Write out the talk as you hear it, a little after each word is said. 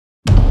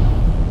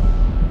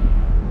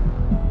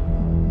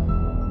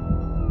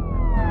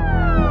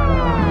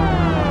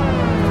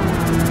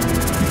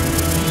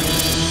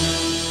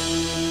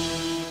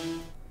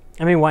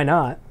mean, why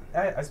not?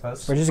 I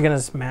suppose. We're just going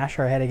to smash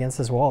our head against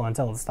this wall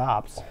until it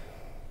stops.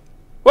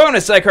 Welcome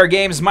to Sidecar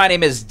Games. My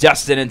name is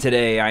Dustin, and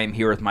today I am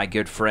here with my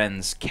good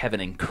friends Kevin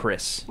and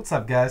Chris. What's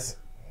up, guys?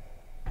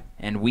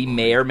 And we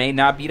may or may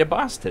not beat a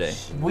boss today.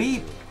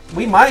 We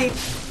might.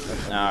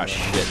 Oh,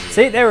 shit.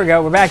 See, there we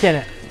go. We're back in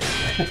it.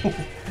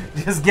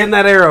 Just getting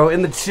that arrow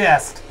in the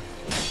chest.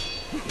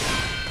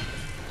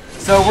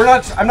 So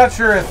I'm not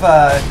sure if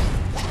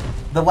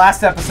the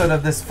last episode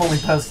of this fully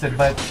posted,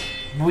 but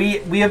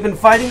we have been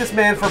fighting this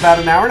man for about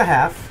an hour and a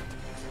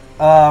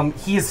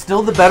half. He is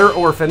still the better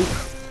orphan,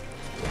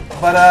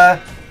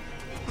 but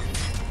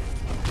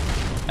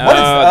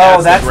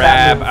that's the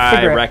grab.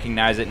 that move. I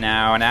recognize it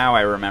now. Now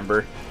I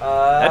remember.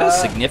 That does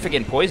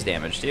significant poise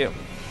damage too.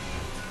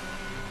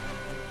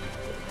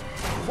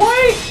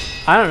 Why?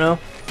 I don't know.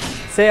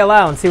 Say it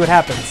loud and see what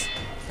happens.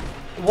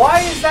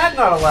 Why is that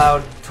not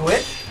allowed,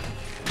 Twitch?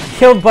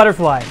 Killed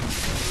Butterfly.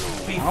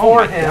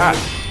 Before him, God.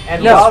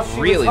 and He's while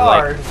she really was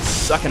hard, like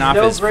sucking off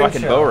no his brain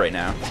fucking show. bow right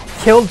now.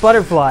 Killed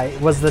Butterfly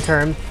was the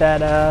term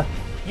that,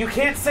 You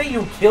can't say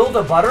you killed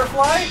a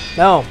butterfly?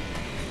 no.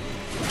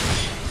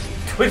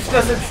 Twitch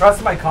doesn't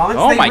trust my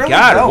comments? Oh They my really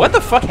god, don't. what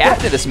the fuck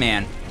happened to this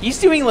man? He's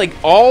doing like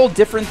all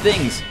different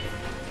things.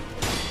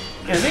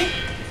 Is he?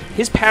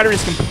 His pattern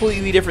is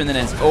completely different than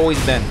it's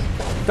always been.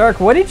 Dark,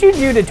 what did you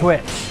do to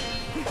Twitch?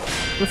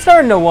 I'm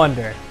starting to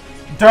wonder.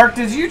 Dark,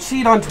 did you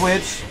cheat on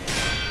Twitch?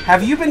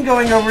 Have you been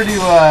going over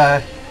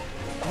to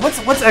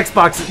what's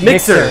Xbox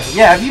Mixer.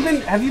 Yeah,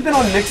 have you been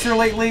on Mixer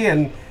lately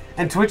and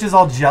Twitch is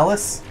all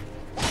jealous?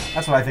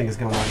 That's what I think is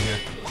going on here.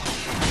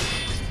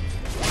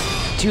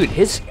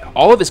 Dude,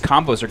 all of his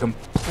combos are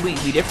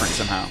completely different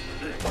somehow.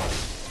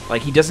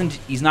 Like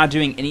he's not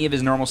doing any of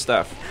his normal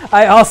stuff.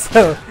 I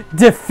also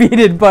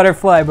defeated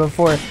Butterfly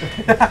before.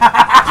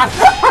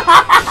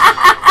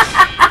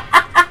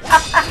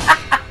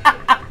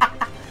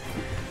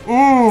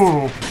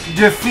 Ooh,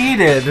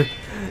 defeated.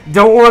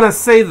 Don't want to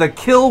say the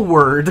kill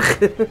word. I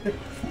don't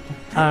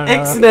know.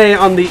 Ixnay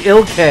on the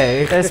ilk.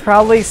 There's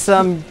probably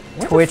some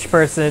Twitch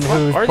person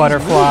who's Are these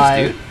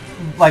Butterfly moves,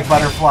 dude? Like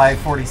Butterfly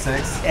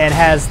 46. and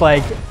has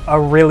like a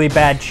really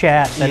bad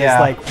chat that is Yeah.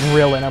 like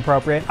real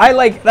inappropriate.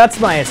 That's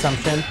my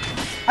assumption.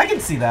 I can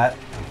see that.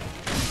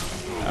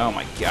 Oh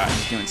my god,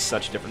 he's doing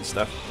such different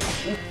stuff.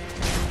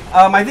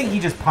 I think he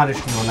just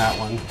punished you on that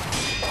one.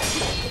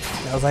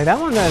 I was like, that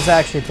one is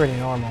actually pretty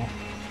normal.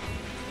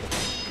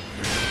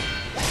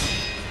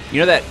 You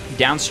know that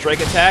down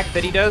strike attack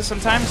that he does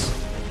sometimes?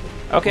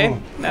 Okay,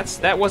 Ooh.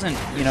 that wasn't,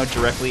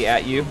 directly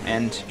at you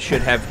and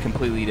should have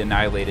completely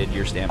annihilated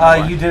your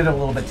stamina. You did it a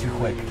little bit too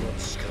quick.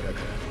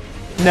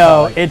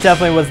 No, it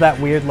definitely was that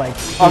weird like.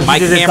 my you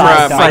did it camera,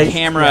 side my side.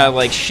 camera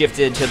like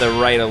shifted to the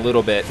right a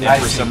little bit, and I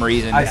for see. some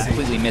reason I see.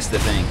 completely missed the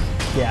thing.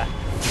 Yeah.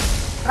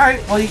 All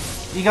right, well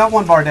you got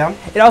one bar down.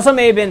 It also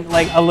may have been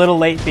like a little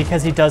late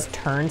because he does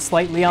turn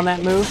slightly on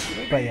that move.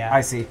 But yeah.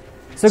 I see.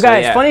 So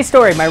guys, yeah. funny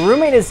story. My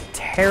roommate is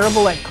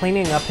terrible at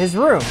cleaning up his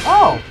room.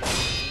 Oh,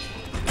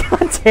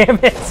 God damn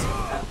it.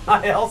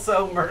 I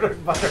also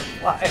murdered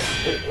Butterfly.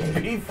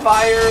 Be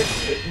fired,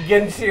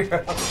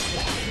 Genichiro.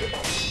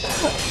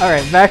 All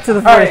right, back to the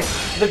All right,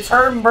 first. the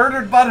term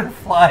 "murdered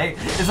butterfly"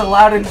 is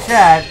allowed in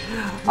chat.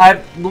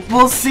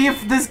 We'll see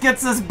if this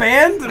gets us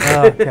banned.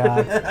 Oh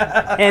god.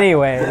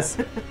 Anyways,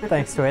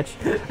 thanks Twitch.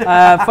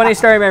 Funny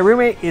story. My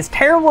roommate is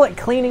terrible at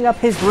cleaning up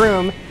his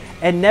room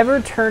and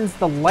never turns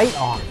the light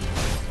on.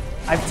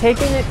 I've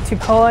taken it to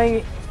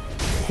calling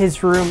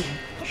his room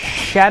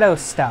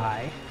Shadows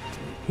Die.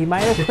 He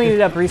might have cleaned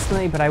it up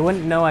recently, but I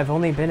wouldn't know. I've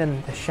only been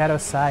in the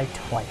Shadows Die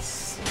twice.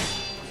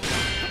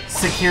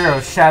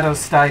 Sekiro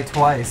Shadows Die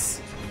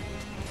Twice.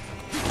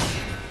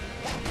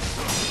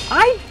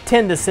 I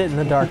tend to sit in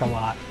the dark a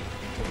lot.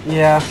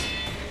 Yeah.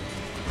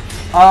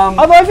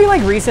 Although I feel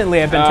like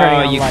recently I've been turning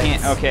on you lights.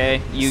 can't.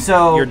 Okay,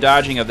 So- your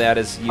dodging of that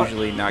is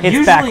usually not It's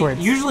good.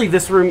 backwards. Usually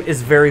this room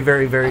is very,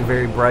 very, very,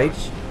 very bright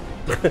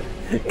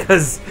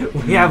because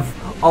we have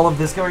all of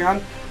this going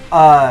on.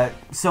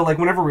 So like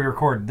whenever we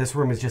record, this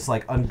room is just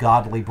like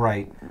ungodly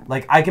bright.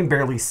 Like I can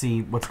barely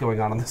see what's going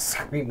on the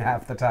screen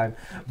half the time.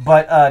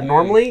 But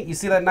normally, you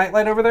see that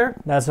nightlight over there?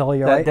 That's all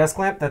you're That right. desk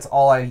lamp? That's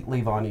all I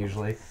leave on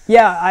usually.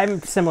 Yeah,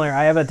 I'm similar.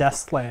 I have a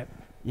desk lamp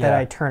that Yeah.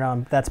 I turn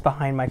on that's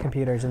behind my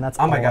computers, and that's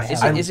Oh my all gosh,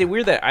 I have. Is it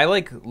weird that I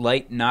like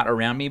light not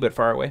around me but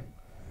far away?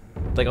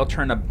 Like I'll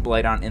turn a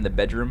light on in the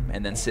bedroom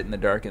and then sit in the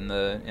dark in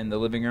the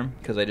living room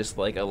because I just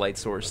like a light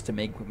source to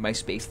make my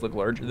space look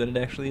larger than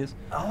it actually is.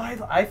 Oh,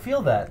 I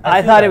feel that.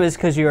 I feel thought that. it was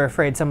because you were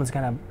afraid someone's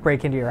gonna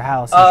break into your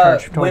house and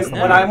charge towards when,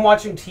 the when light. I'm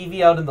watching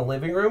TV out in the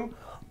living room,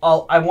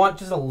 I want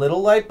just a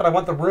little light, but I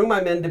want the room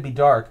I'm in to be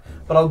dark.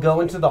 But I'll go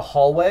into the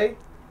hallway,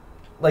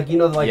 like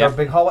Yeah. our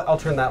big hallway. I'll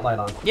turn that light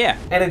on. Yeah,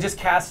 And it just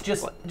casts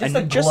just a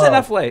glow. just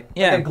enough light.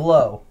 Yeah, Like a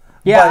glow.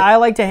 Yeah, But I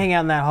like to hang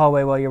out in that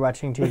hallway while you're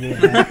watching TV.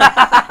 at night.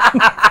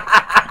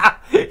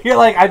 you're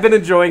like, I've been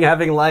enjoying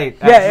having light.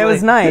 Yeah, it actually.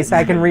 was nice.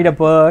 I can read a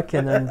book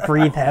and then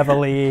breathe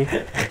heavily.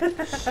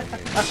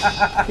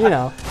 You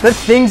know, the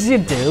things you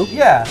do.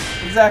 Yeah,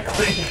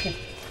 exactly.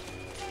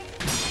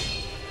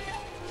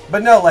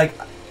 But no, like,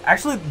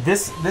 Actually,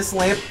 this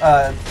lamp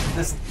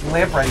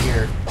right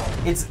here,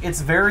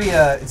 it's very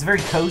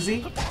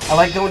cozy. I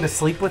like going to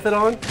sleep with it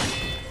on.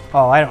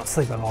 Oh, I don't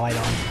sleep with a light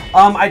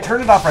on. I turn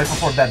it off right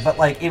before bed, but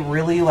like it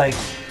really like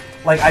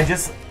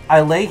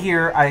I lay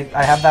here, I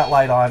have that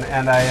light on,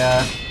 and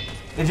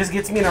it just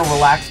gets me in a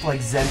relaxed like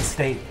Zen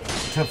state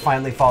to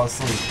finally fall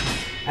asleep.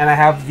 And I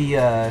have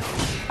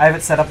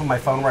it set up on my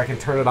phone where I can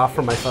turn it off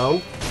from my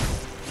phone,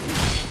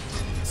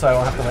 so I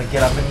don't have to like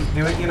get up and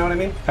do it. You know what I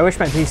mean? I wish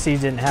my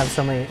PC didn't have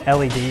so many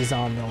LEDs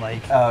on the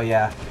like. Oh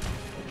yeah.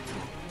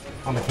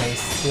 On the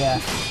case. Yeah.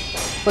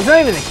 Well, it's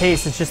not even the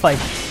case. It's just like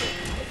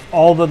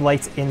all the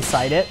lights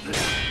inside it.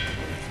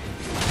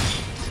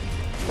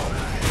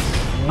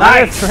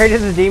 I'm afraid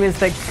of the demons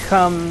that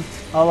come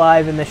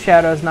alive in the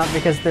shadows, not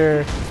because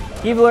they're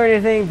evil or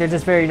anything. They're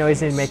just very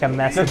noisy and make a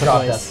mess of the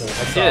place.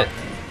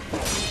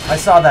 I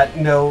saw that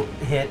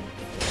no-hit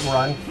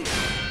run.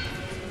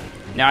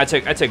 No, I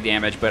took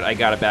damage, but I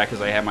got it back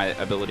because I had my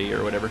ability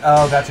or whatever.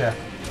 Oh, gotcha.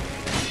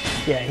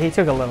 Yeah, he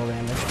took a little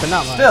damage, but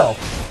not much. Still,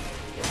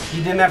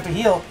 he didn't have to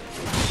heal.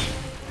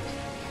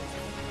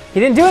 He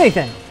didn't do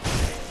anything.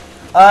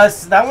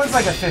 So that one's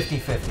like a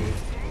 50-50.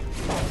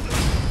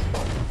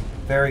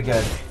 Very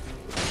good.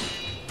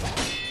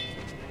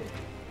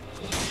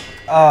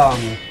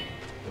 I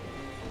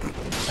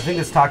think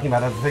it's talking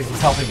about other things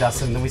was helping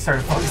Dustin, and then we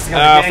started focusing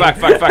on the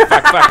game.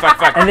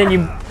 Fuck. And then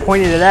you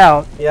pointed it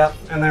out. Yep,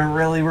 and then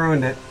really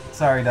ruined it.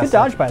 Sorry, Dustin. Good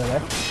dodge, by the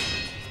way.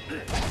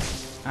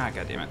 Ah,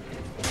 goddammit.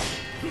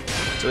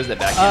 So is that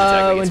backhand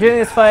attack? When doing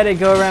this fight, I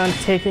go around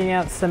taking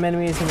out some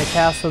enemies in the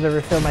castle to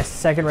refill my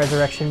second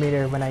resurrection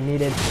meter when I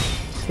needed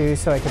to,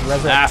 so I could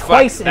resurrect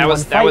twice in one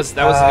fight. That was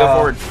go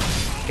forward.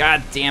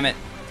 God damn it.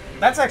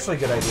 That's actually a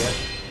good idea.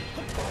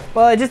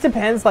 Well, it just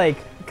depends, like,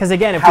 because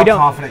again, if How we don't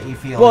confident you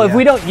feel. Well, if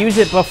we don't use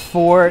it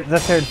before the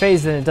third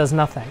phase, then it does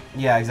nothing.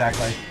 Yeah,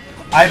 exactly.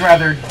 I'd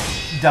rather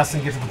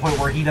Dustin get to the point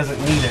where he doesn't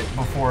need it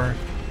before.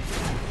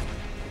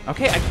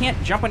 Okay, I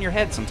can't jump on your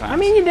head sometimes. I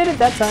mean, you did it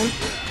that time.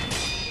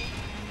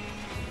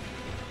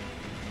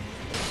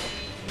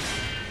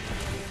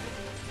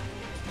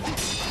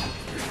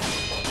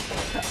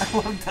 I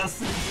love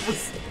Dustin.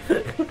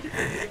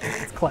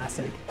 It's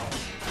classic.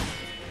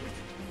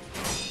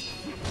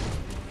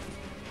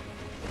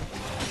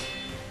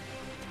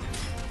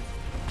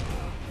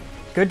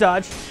 Good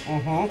dodge.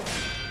 Mm-hmm.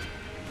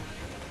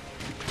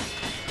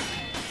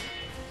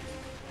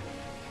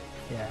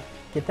 Yeah.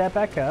 Get that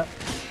back up.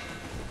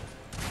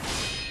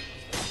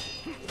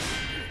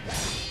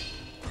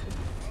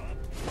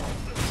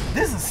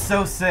 This is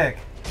so sick.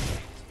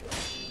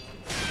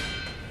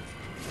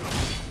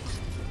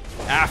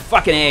 Ah,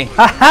 fucking A.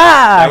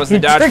 Ha-ha! That was the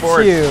He dodge tricked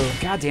forward. you.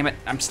 God damn it.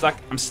 I'm stuck.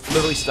 I'm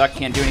literally stuck.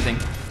 Can't do anything.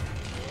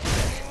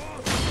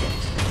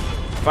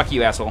 Fuck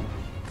you, asshole.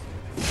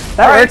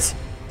 That All right. works.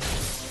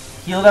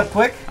 Healed up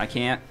quick. I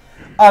can't.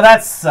 Oh,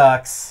 that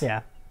sucks.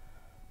 Yeah.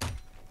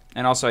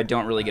 And also, I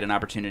don't really get an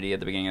opportunity at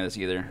the beginning of this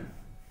either.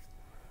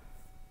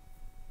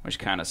 Which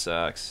kind of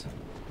sucks.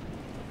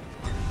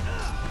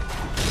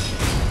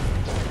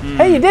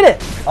 Hey, you did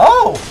it!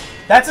 Oh,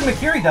 that's a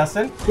Mikiri,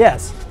 Dustin.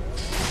 Yes.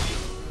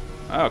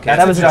 Oh, okay.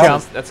 That was a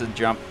jump. That's a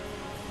jump.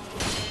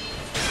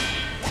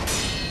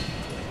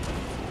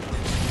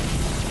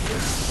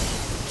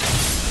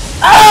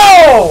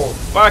 Oh!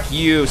 Fuck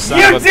you, son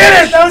You of a did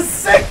bitch. it! That was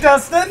sick,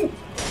 Dustin!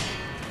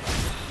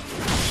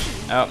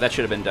 Oh, that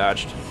should have been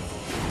dodged.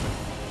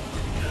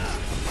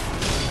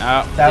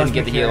 Oh, That was didn't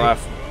get the heal Mikiri.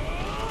 off.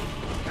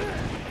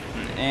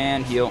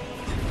 And heal.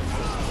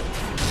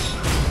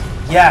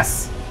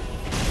 Yes.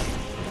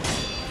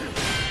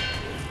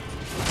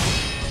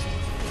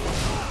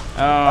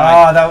 Oh,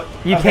 Oh, that.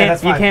 You okay,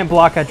 that's fine. can't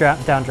block a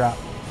down drop.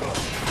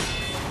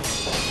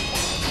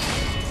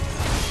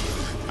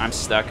 I'm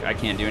stuck. I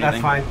can't do anything.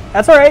 That's fine.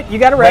 That's all right. You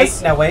got a Wait,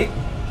 res. now wait.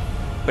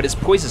 But his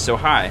poise is so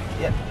high.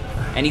 Yeah.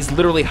 And he's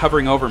literally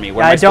hovering over me.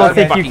 What I am I don't supposed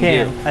to think you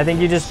fucking can. do? I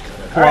think you just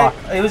All right.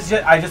 block. It was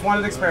just. I just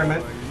wanted to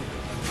experiment.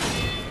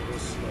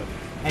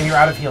 And you're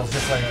out of heals,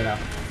 just letting you know.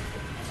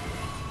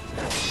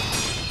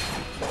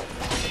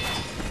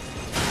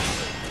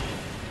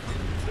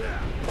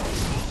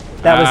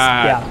 That was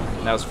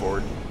yeah. That was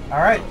forward. All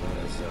right.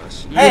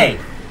 Hey,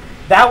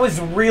 that was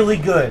really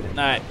good. All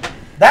right.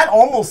 That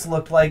almost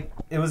looked like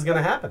it was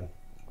gonna happen.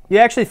 You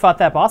actually fought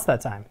that boss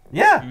that time.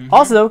 Yeah.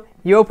 Also,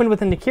 you opened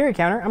with a Nikiri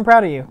counter. I'm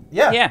proud of you.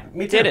 Yeah. Yeah,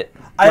 Me too. did it.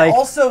 I Like-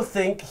 also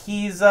think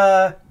he's.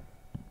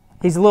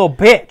 He's a little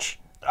bitch.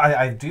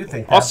 I do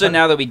think. That, Also, but-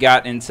 now that we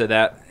got into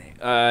that,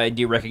 I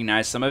do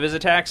recognize some of his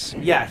attacks.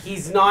 Yeah,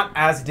 he's not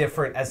as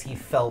different as he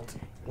felt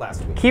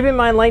last week. Keep in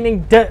mind,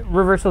 lightning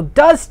reversal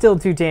does still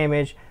do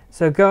damage,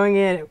 so going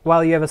in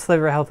while you have a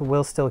sliver of health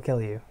will still kill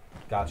you.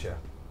 Gotcha.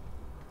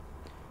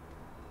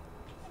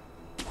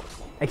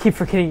 I keep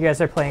forgetting you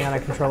guys are playing on a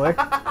controller.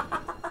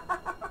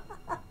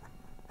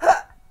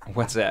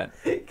 What's that?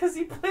 Because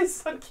he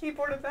plays on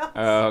keyboard and mouse.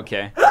 Oh,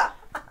 okay.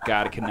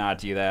 God, I could not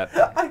do that.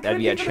 That'd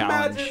be a even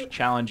challenge. imagine.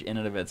 Challenge in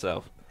and of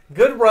itself.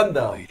 Good run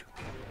though.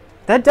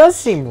 That does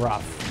seem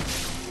rough.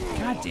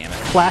 God damn it.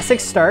 Classic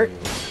start.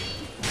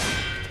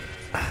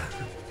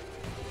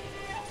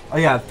 Oh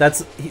yeah,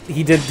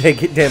 he did take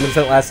damage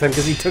that last time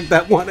because he took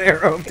that one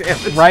arrow of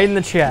damage. Right in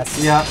the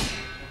chest. Yeah.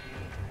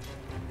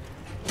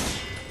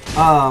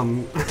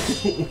 Oh.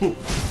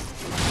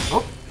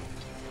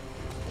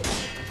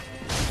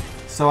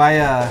 So I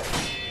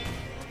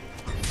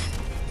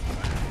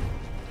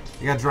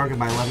got drunk at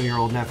my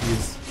 11-year-old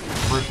nephew's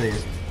birthday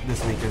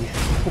this weekend.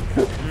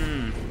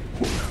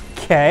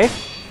 Okay.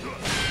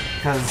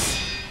 Because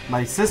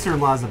my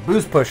sister-in-law's a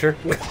booze pusher.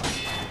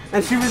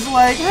 And she was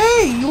like,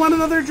 hey, you want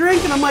another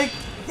drink? And I'm like,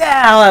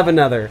 yeah, I'll have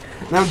another.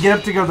 And I would get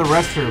up to go to the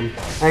restroom.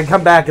 And I'd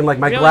come back and like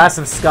my glass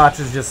of scotch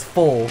is just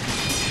full.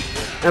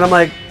 And I'm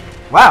like,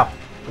 wow,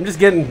 I'm just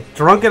getting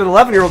drunk at an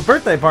 11-year-old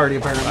birthday party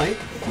apparently.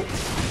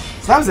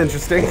 So that was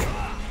interesting.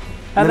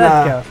 How'd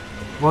that go?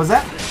 What was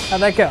that? How'd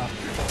that go?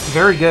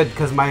 Very good,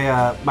 because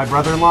my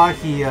brother-in-law,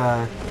 he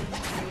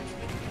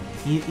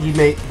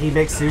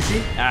makes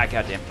sushi. Ah,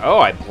 goddamn. Oh,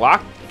 I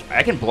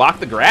can block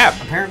the grab.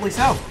 Apparently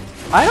so.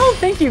 I don't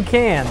think you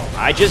can.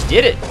 I just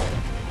did it.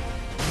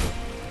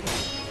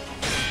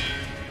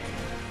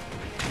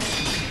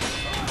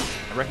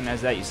 I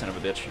recognize that, you son of a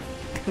bitch.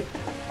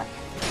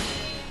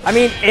 I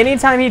mean,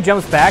 anytime he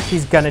jumps back,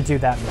 he's gonna do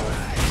that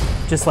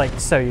move. Just like,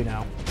 so you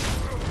know.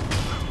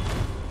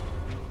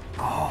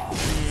 Oh.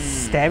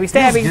 Stabby,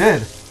 stabby.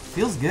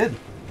 Feels good.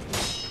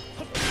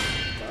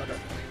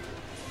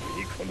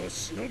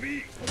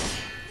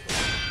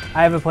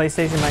 I have a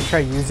PlayStation, might try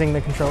using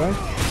the controller.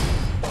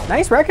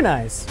 Nice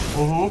recognize.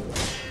 Mm-hmm.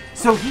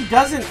 So he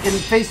doesn't, in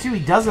phase 2, he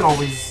doesn't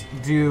always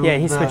do Yeah,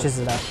 he switches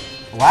it up.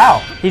 Wow.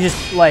 He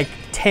just, like,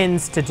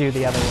 tends to do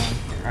the other one.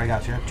 I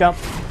got you. Jump.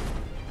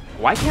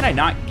 Why can't I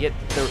not get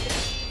the...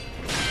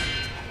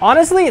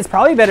 Honestly, it's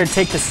probably better to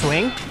take the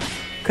swing,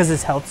 because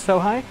his health's so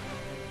high.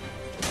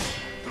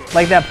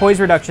 Like, that poise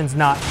reduction's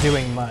not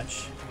doing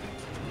much.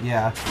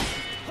 Yeah.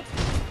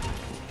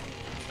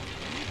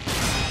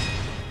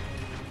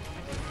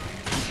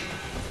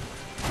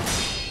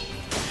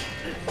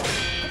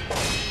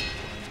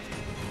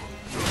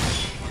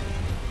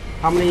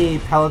 How many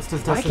pellets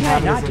does Dustin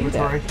have in his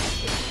inventory?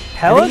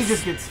 Pellets? I think he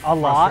just gets a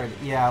lot.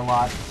 frustrated. Yeah, a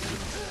lot.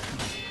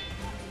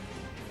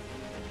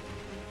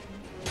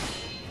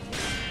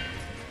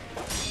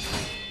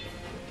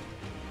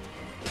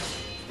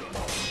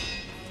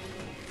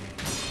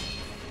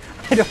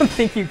 I don't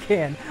think you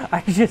can.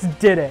 I just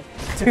did it.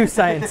 2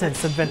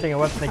 scientists inventing a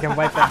weapon that can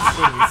wipe out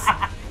cities.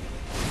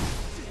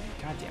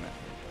 God damn it.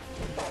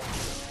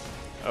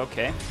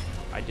 Okay.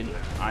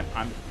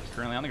 I'm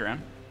currently on the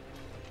ground.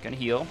 Gonna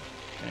heal.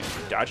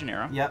 Gonna dodge an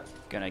arrow. Yep.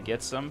 Gonna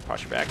get some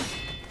posture back.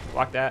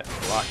 Block that.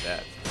 Block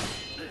that.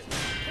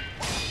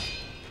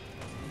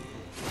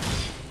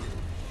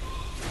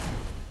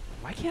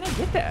 Why can't I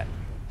get that?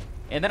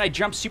 And then I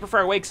jump super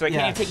far away so I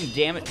can't even take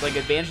damage, like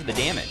advantage of the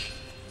damage.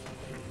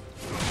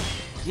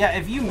 Yeah,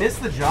 if you miss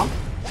the jump,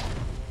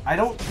 I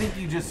don't think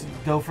you just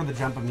go for the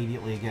jump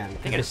immediately again. I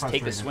think I just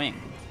take the swing.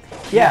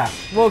 Yeah.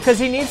 Well, because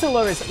he needs to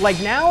lower his...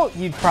 Like, now,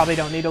 you probably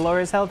don't need to lower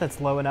his health.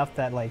 It's low enough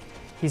that, like,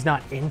 he's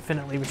not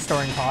infinitely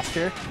restoring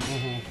posture.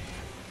 Mm-hmm.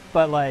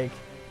 But, like,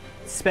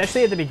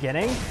 especially at the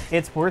beginning,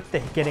 it's worth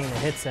it getting the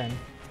hits in.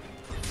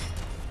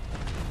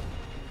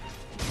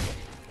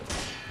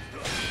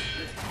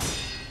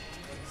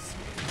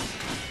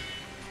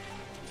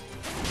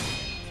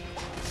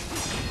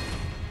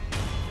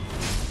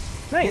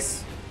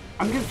 Nice.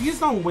 I'm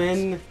confused on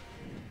when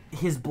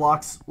his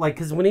blocks, like,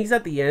 because when he's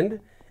at the end,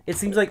 it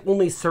seems like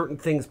only certain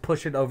things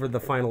push it over the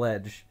final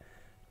edge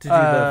to do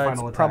the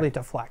final attack. Probably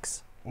to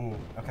flex.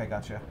 Okay,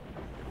 gotcha.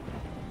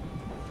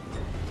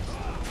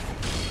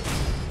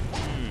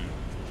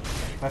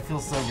 That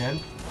feels so good.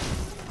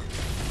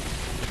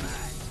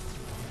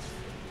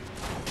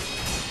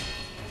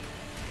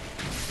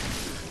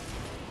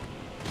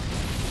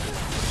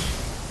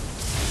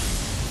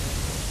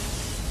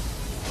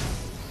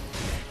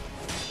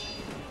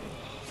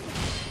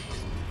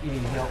 You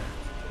need help.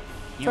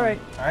 It's alright.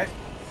 Alright.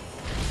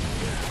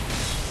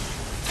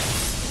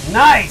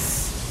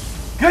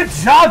 Nice! Good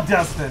job,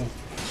 Dustin!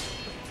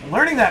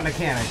 Learning that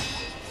mechanic.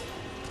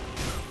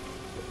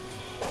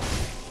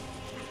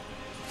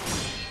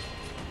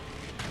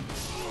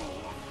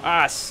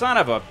 Ah, son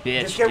of a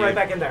bitch, Just get right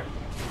back in there.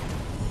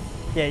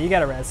 Yeah, you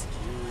got a res.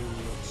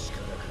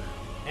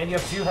 And you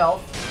have 2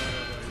 health.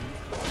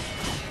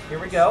 Here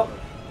we go.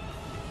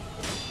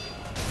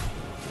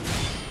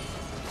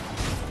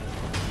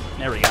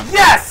 There we go.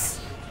 Yes!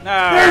 Oh,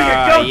 There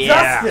you go,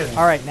 yeah. Dustin!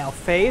 All right, now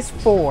phase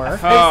 4.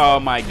 Oh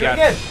my Do it god.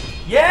 again.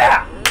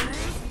 Yeah!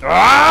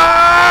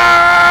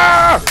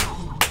 Ah!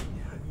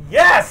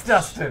 Yes,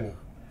 Dustin!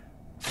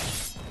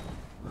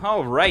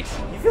 All right.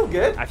 You feel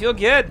good? I feel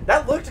good.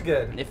 That looked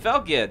good. It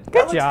felt good.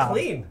 That looks job.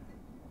 clean.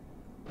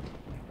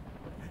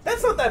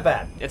 That's not that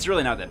bad. It's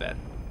really not that bad.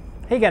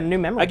 Hey, you got a new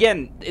memory.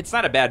 Again, it's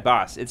not a bad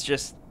boss. It's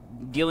just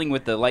dealing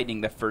with the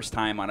lightning the first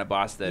time on a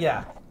boss that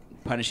Yeah.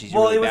 punishes you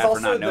Well, really it was bad for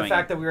also not the knowing.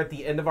 fact that we were at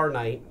the end of our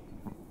night.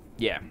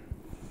 Yeah.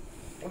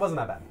 It wasn't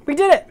that bad. We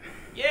did it.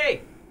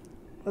 Yay!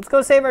 Let's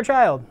go save our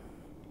child.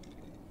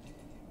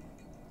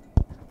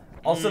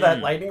 Also, that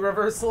lightning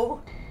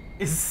reversal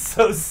is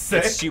so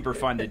sick. It's super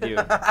fun to do.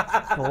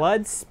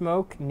 Blood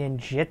Smoke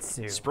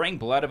Ninjutsu. Spraying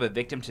blood of a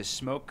victim to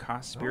smoke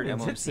costs spirit Oh,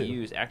 elements to ninjutsu.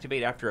 use.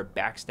 Activate after a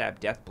backstab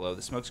death blow.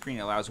 The smoke screen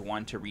allows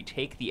one to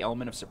retake the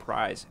element of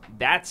surprise.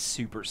 That's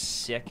super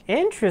sick.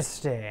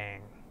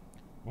 Interesting.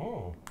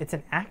 Oh. It's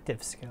an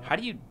active skill. How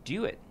do you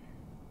do it?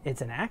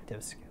 It's an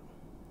active skill.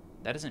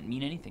 That doesn't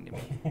mean anything to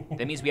me.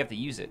 That means we have to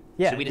use it.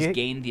 Yeah, So we just you-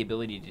 gain the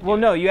ability to do Well, it.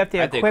 no, you have to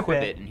I have to equip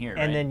equip it it in here, and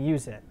right? then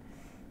use it.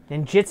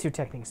 Ninjutsu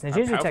techniques. Are Ninjutsu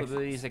powerful techniques.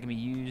 abilities that can be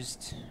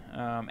used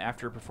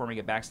after performing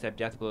a backstab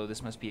death blow.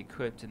 This must be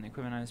equipped, and the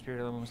equipment on the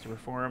spirit element must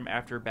perform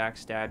after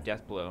backstab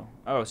death blow.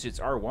 Oh, so it's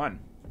R1.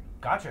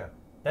 Gotcha.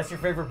 That's your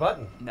favorite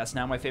button. That's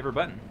now my favorite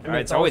button. I mean,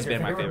 It's always your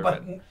been my favorite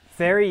button.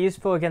 Very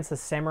useful against the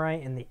samurai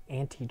in the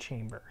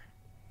antechamber.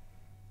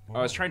 Oh,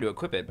 I was trying to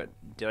equip it, but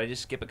did I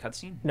just skip a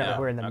cutscene? No, Yeah,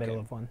 we're in the okay. middle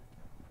of one.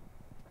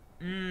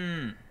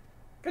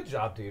 Good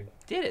job, dude.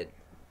 Did it?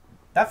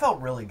 That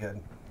felt really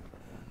good.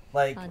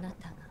 Like, あな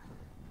たが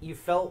you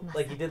felt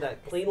like you did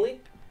that cleanly.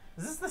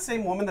 Is this the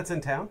same woman that's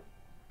in town?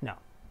 No.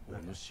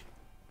 争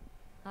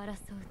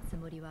うつ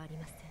もりはあり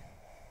ません。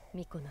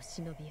巫女の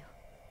忍びよ。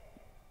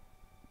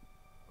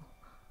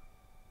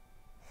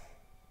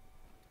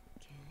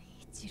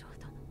源一郎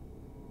殿。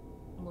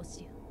も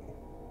しや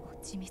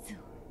落ち水を。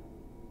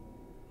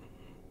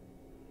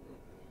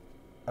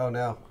 Oh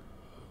no.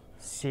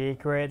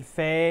 Secret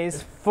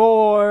Phase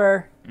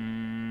 4.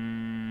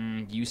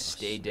 You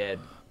stay dead.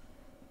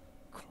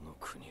 この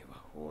国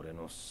は俺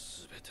の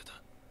すべて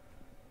だ。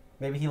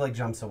 Maybe he like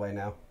jumps away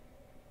now.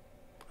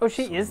 Oh,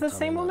 she is the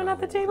same woman at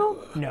the table?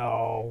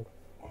 No.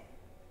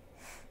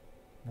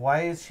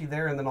 Why is she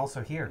there and then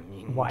also here?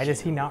 Why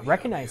does he not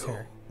recognize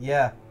her?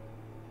 Yeah.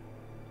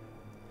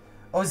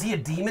 Oh, is he a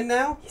demon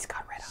now? He's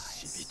got red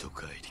eyes. 人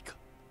帰りか。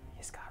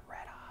 He's got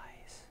red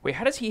eyes. Wait,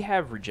 how does he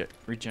have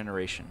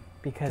regeneration?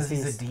 Because 'Cause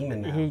he's a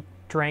demon now. He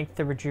drank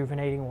the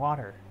rejuvenating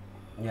water.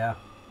 Yeah.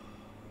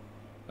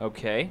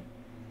 Okay.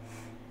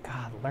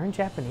 God, learn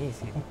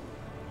Japanese, you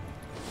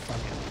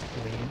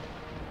fucking weeb.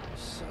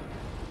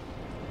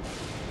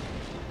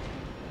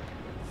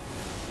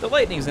 The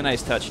lightning's a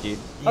nice touch, dude.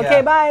 Okay,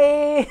 Yeah.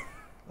 bye!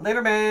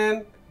 Later,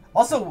 man.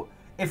 Also,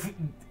 if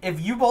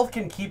you both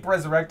can keep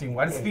resurrecting,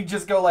 why doesn't he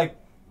just go like,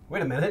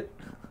 wait a minute,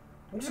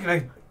 I'm just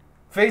gonna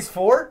phase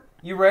 4?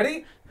 You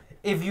ready?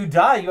 If you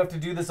die, you have to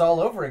do this all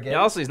over again. Yeah,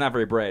 also, he's not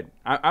very bright.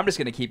 I'm just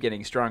going to keep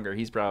getting stronger.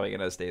 He's probably going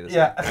to stay the same.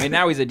 Yeah. I mean,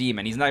 now he's a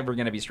demon. He's never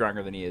going to be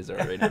stronger than he is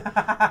right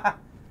now.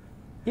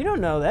 You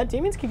don't know that.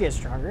 Demons can get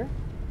stronger.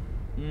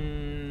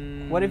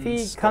 What if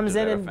he comes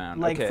in and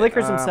like Okay,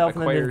 flickers himself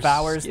and then acquires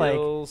devours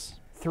skills.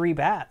 like 3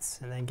 bats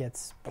and then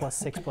gets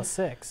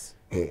 +6/+6?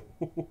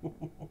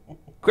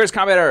 Clears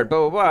combat art, blah,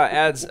 blah, blah.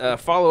 Adds a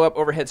follow-up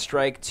overhead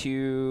strike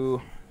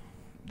to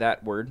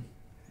that word.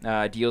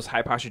 Deals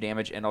high posture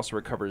damage and also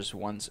recovers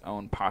one's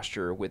own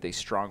posture with a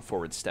strong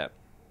forward step.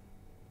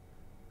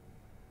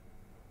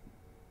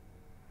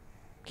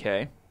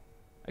 Okay.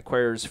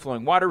 Acquires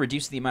flowing water,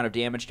 reduces the amount of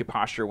damage to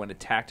posture when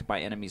attacked by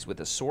enemies with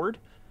a sword.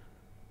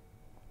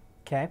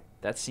 Okay.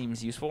 That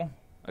seems useful.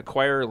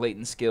 Acquire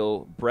latent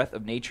skill, Breath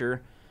of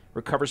Nature,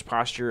 recovers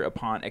posture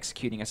upon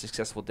executing a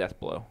successful death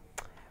blow.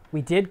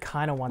 We did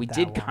kind of want We that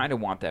did one. kind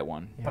of want that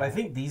one. But I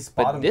think these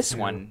But bottom this two-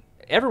 one,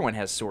 everyone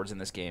has swords in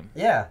this game.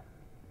 Yeah.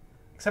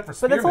 Except for But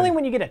Spearman. that's only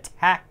when you get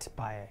attacked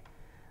by it.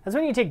 That's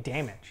when you take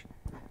damage.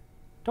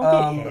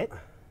 Don't get hit.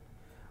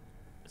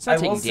 It's not I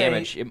will taking say,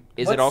 damage. Is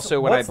it what's- also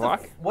when I what's the-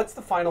 block? What's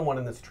the final one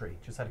in this tree?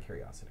 Just out of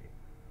curiosity.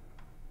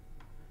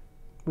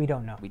 We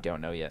don't know. We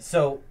don't know yet.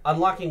 So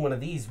unlocking one of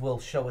these will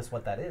show us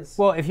what that is.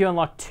 Well, if you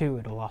unlock 2,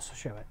 it'll also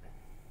show it.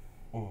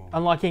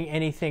 Unlocking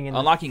anything in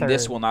Unlocking the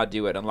this third. will not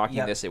do it. Unlocking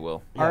Yep. this, it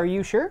will. Are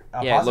you sure?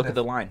 Yeah, look Positive. at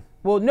the line.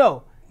 Well,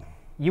 no.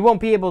 You won't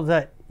be able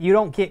to. You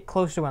don't get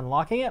close to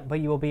unlocking it, but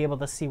you will be able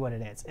to see what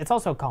it is. It's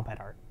also combat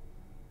art.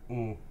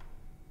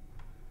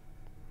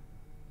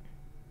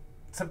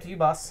 It's up to you,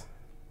 boss.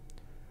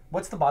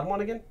 What's the bottom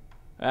one again?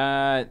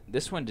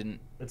 This one didn't.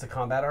 It's a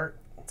combat art.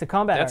 It's a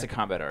combat That's art. a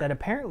combat art. That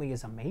apparently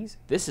is amazing.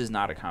 This is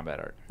not a combat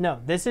art. No,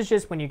 this is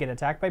just when you get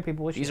attacked by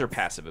people with These are shields.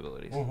 passive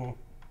abilities. Mm-hmm.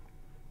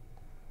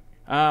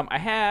 I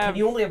have. Can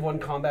you only have one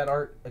combat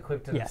art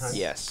equipped at Yes. a time?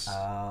 Yes.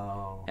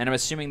 Oh. And I'm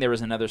assuming there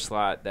was another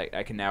slot that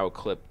I can now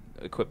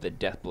equip the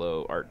death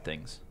blow art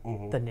things.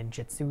 The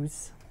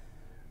ninjutsus.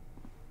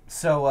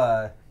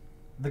 So,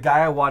 the guy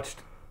I watched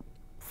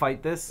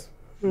fight this,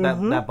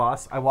 that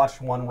boss, I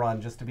watched one run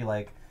just to be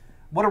like,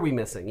 what are we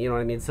missing? You know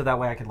what I mean? So that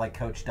way I could like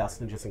coach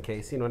Dustin just in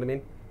case. You know what I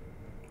mean?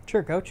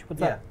 Sure, coach.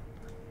 What's up?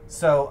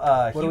 So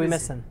What are we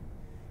missing?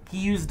 He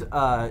used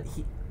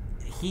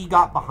he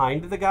got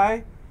behind the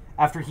guy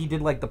after he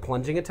did like the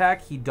plunging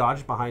attack. He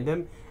dodged behind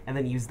him and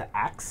then used the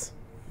axe.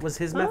 Was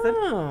his method?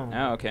 Oh,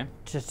 Oh, okay.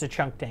 just a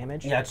chunk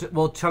damage. Yeah,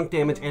 well, chunk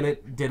damage, and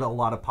it did a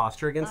lot of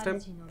posture against him.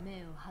 主の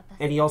命を果た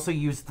せ And he also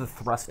used the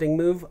thrusting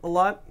move a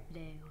lot. 礼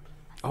を言い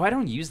ます Oh, I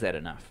don't use that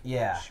enough.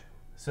 Yeah.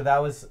 So that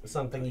was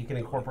something you can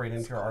incorporate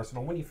into your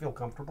arsenal when you feel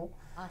comfortable.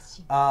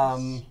 足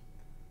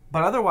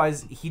But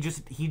otherwise, he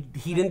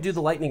didn't do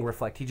the lightning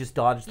reflect. He just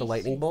dodged the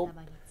lightning bolt.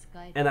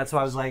 And that's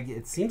why I was like,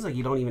 it seems like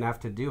you don't even have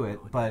to do it,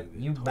 but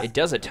you. It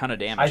does a ton of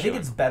damage. I think to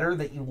it's him. better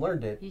that you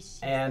learned it,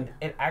 and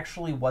it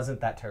actually wasn't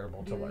that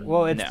terrible to learn.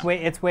 Well, it's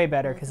No. way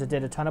better because it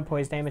did a ton of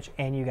poise damage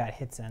and you got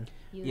hits in.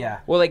 Yeah.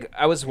 Well, like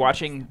I was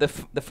watching the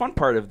fun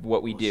part of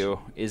what we do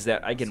is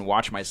that I can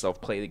watch myself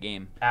play the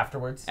game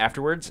Afterwards.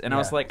 and I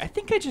was Yeah. like, I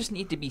think I just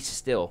need to be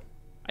still.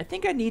 I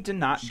think I need to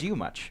not do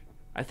much.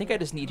 I think I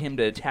just need him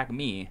to attack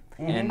me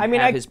and I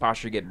mean, have I- his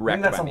posture get I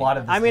wrecked think that's by a me. lot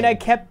of. This I mean, I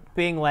game. kept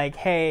being like,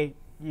 hey,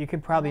 you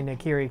could probably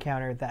Nakiri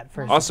counter that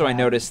first. Also, I attack.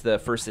 noticed the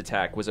first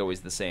attack was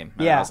always the same.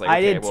 And Yeah, I was like, I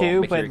okay, did well,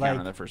 too, Mikiri but, counter like,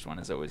 on the first one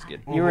is always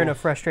good. You were in a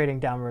frustrating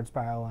downward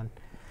spiral, and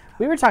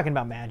we were talking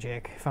about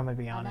magic, if I'm gonna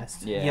be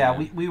honest. Yeah.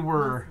 we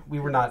were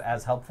not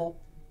as helpful,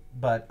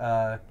 but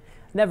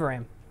Never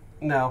am.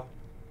 no.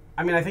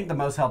 I mean, I think the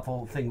most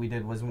helpful thing we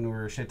did was when we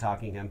were shit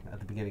talking him at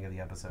the beginning of the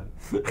episode.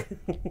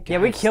 Yeah,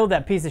 we killed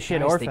that piece of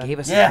shit Guys, orphan. They gave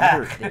us Yeah.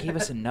 another. They gave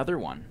us another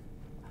one.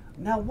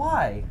 Now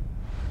why?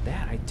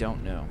 That I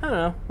don't know. I don't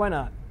know. Why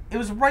not? It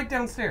was right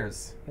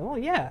downstairs. Well,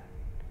 yeah.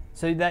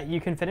 So that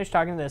you can finish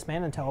talking to this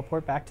man and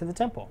teleport back to the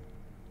temple.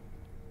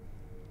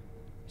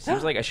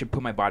 Seems like I should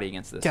put my body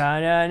against this. Da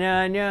na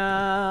na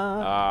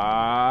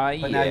na. But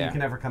Yeah. now you can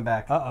never come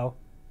back. Uh-oh.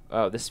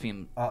 Oh, this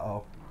seemed.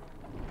 Uh-oh.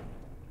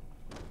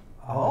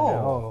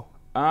 Oh.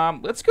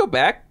 Let's go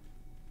back.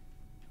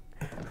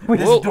 This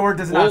We'll- door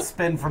does we'll- not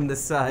spin from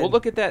this side. We'll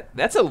look at that.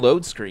 That's a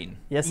load screen.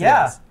 Yes,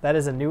 Yeah. it is. That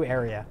is a new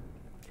area.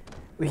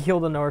 We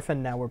healed an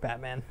orphan, now we're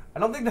Batman. I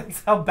don't think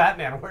that's how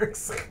Batman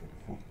works.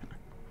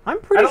 I'm I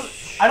pretty don't.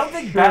 I don't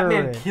think sure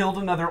Batman it killed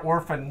another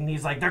orphan. And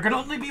he's like, there can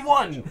only be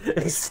one.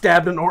 And he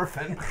stabbed an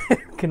orphan.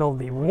 can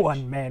only be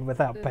one man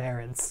without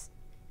parents.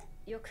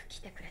 よく来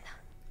てくれた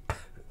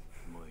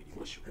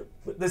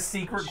The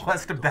secret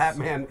quest of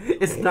Batman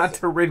is not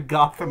to rid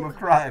Gotham of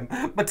crime,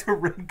 but to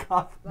rid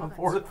Gotham of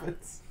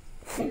orphans.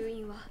 入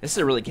院は This is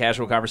a really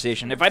casual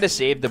conversation. If I'd have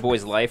saved the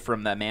boy's life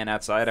from that man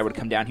outside, I would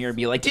come down here and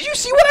be like, "Did you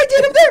see what I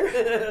did up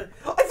there?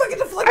 I fucking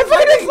deflected I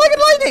fucking deflected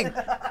lightning!"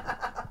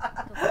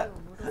 時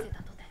を戻せ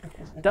たと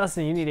て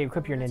Dustin, you need to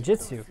equip your 同じ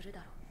ninjutsu. ことをするだ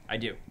ろう I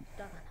do.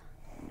 だが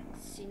な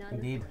死なぬ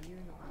と Indeed. いう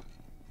のは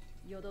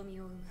よどみ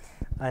を生む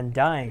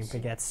Undying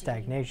begets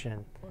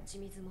stagnation. 落ち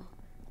水も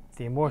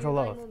The immortal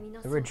oath.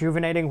 The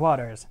rejuvenating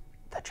waters.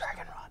 The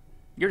dragon rod.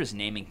 You're just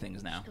naming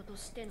things now. 人と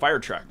しての Fire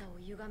truck. 体を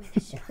歪めて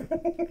しまう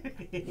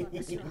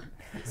私は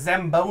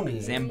Zamboni.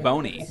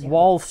 Zamboni.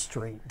 Wall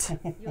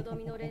Street. よど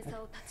みの連鎖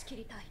を断ち切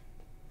りたい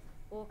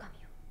狼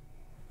よ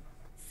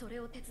それ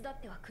を手伝っ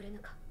てはくれぬ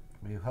か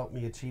Will you help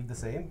me achieve the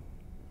same?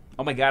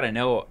 Oh my god, I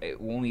know.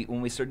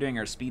 When we start doing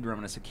our speed run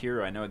on a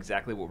Sekiro, I know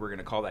exactly what we're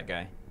gonna call that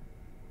guy.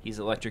 He's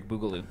Electric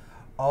Boogaloo.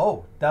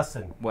 Oh,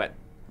 Dustin. What?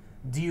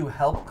 Do you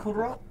help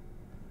Kuro?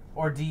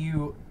 Or do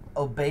you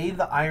obey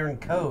the Iron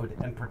Code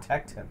and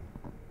protect him?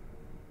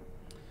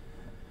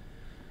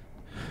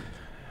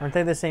 Aren't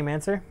they the same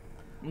answer?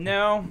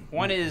 No.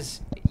 One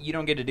is you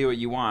don't get to do what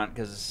you want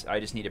because I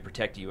just need to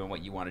protect you, and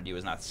what you want to do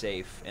is not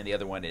safe. And the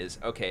other one is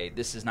okay,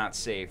 this is not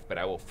safe, but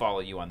I will follow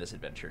you on this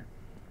adventure.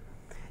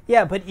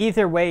 Yeah, but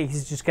either way,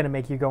 he's just going to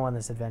make you go on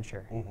this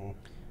adventure.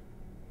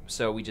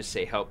 So we just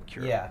say help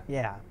Kira. Yeah.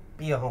 Yeah.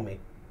 Be a homie.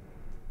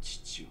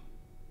 父よ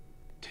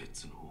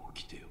鉄の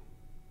掟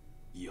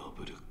を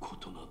破るこ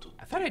となど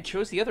I thought I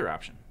chose the other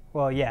option.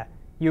 Well, yeah.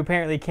 You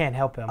apparently can't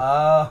help him.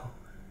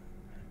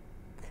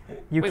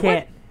 You wait,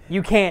 can't.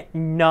 You can't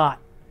not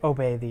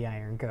obey the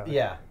Iron Code.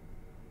 Yeah.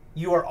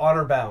 You are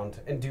honor bound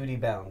and duty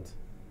bound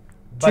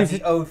by Choose the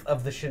it. oath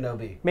of the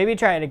shinobi. Maybe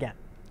try it again.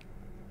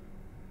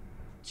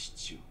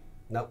 父よ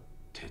Nope.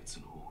 鉄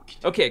の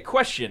掟 Okay,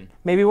 question.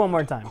 Maybe one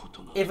more time. こ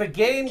となど If a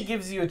game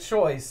gives you a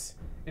choice,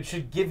 it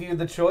should give you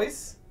the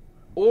choice.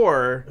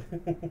 Or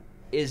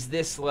is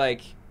this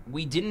like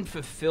we didn't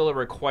fulfill a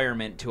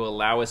requirement to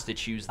allow us to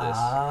choose this?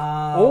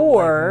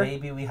 Or- like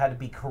maybe we had to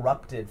be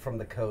corrupted from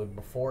the code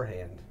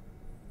beforehand.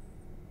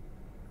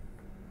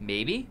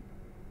 Maybe?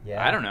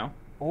 Yeah. I don't know.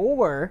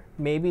 Or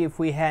maybe if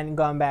we hadn't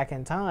gone back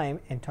in time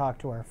and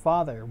talked to our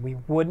father, we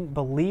wouldn't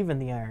believe in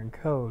the Iron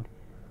Code.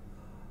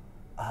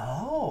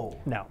 Oh.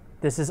 No,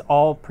 this is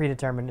all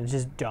predetermined. It's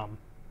just dumb.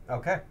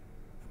 Okay.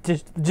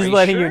 Just Are you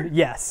letting sure? you.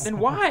 Yes. Then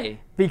why?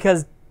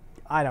 Because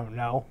I don't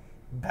know.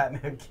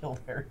 Batman killed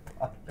Harry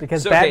Potter.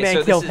 Because So, okay, Batman so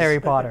this killed is- Harry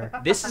Potter.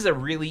 This is a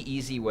really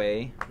easy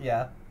way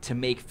Yeah. to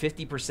make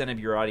 50% of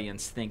your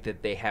audience think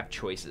that they have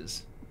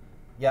choices.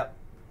 Yep.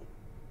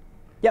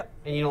 Yep.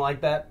 And you don't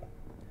like that?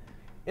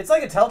 It's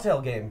like a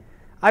Telltale game.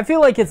 I feel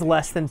like it's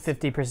less than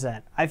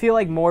 50%. I feel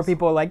like more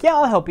people are like, yeah,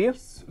 I'll help you.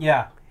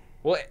 Yeah.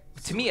 Well,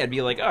 to me, I'd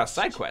be like, oh,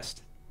 side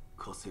quest.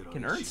 課せら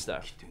Can れ earn し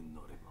stuff. 起点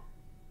なれば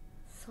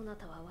そな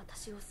たは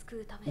私を救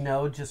うため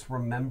No, just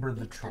remember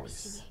the 幾度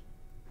死 choice. に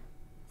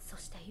そ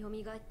して蘇っ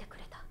てく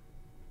れた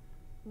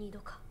2度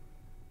か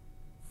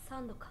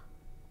3度か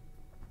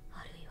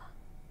あるいは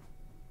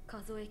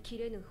数えき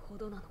れぬほ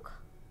どなのか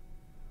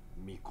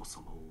巫女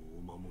様を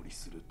お守り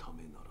するた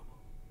めならば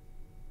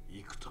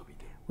幾度で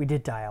We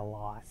did die a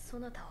lot. そ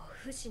なたを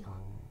不死の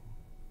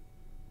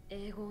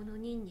永劫の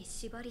任に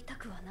縛りた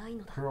くはない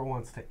のだ。 Kuro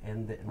wants to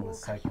end the endless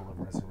cycle of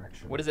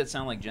resurrection. What does that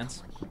sound like,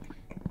 gents?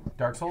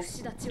 Dark Souls?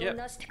 仕立ちを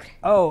なしてくれ。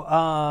 Oh,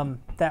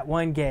 that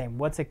one game.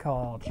 What's it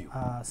called?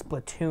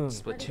 Splatoon.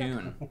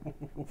 Splatoon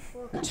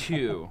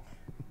 2.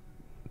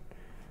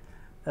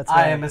 That's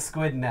I right. am a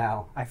squid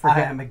now. I forget.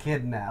 I am a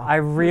kid now. I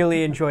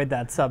really enjoyed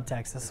that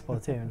subtext of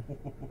Splatoon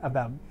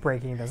about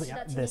breaking this 仕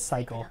立ちに this つ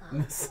いて cycle. だ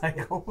な。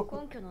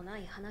 cycle. 根拠のな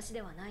い話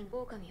ではない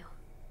狼よ。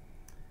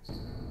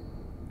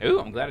 Ooh,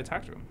 I'm glad I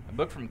talked to him. A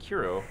book from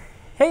Kiro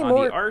Hey, on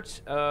more. the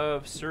art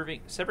of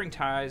severing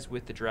ties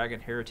with the dragon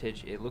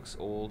heritage. It looks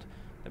old.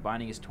 The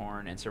binding is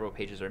torn and several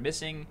pages are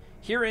missing.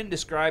 Herein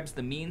describes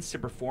the means to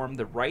perform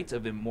the rite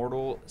of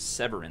immortal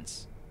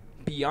severance.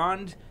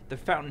 Beyond the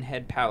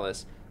Fountainhead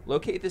Palace,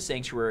 locate the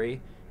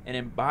sanctuary and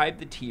imbibe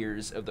the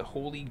tears of the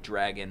holy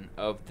dragon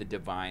of the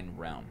divine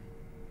realm.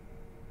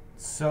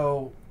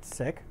 So,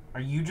 Sick.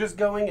 are you just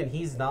going and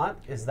he's not?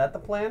 Is that the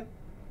plan?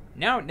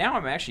 Now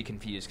I'm actually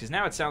confused because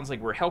now it sounds like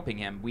we're helping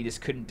him. We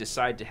just couldn't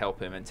decide to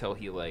help him until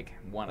he like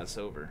won us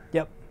over.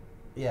 Yep.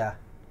 Yeah.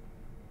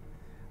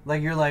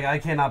 Like, you're like, I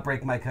cannot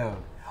break my code.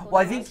 Well,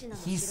 I think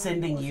he's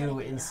sending you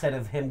instead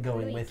of him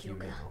going with you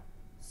now.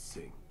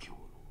 宣教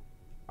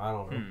I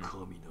don't know. の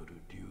神なる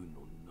竜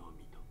の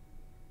涙。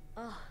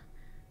ああ、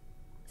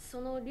そ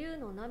の竜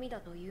の涙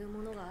という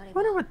ものがあれ I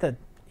ば、 wonder what the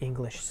お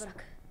English そら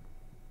く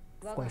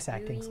我が voice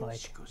竜 acting's 院を like.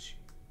 しかし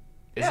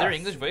Is there Yes.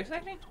 English voice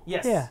acting?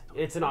 Yes. Yeah.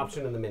 It's an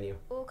option in the menu.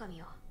 狼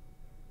よ。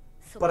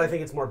そ But こ I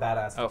think it's more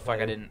badass. Oh to fuck!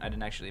 play. I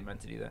didn't actually meant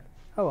to do that.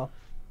 Oh well.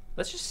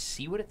 Let's just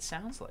see what it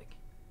sounds like.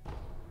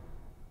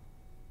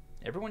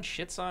 Everyone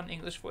shits on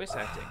English voice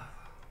acting.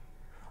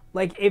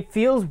 Like it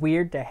feels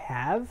weird to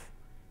have.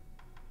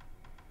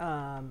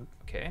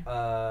 Okay.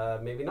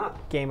 Maybe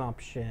not. Game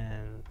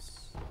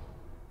options.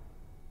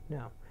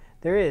 No,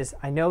 there is.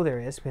 I know there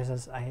is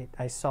because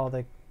I saw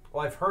the.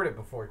 Well, I've heard it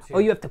before, too. Oh,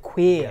 you have to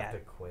quit. You have to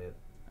quit.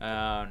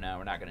 Oh no,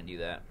 we're not gonna do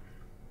that.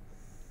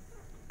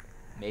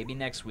 Maybe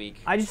next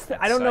week. I at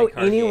don't know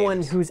Sidecar anyone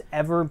Games. who's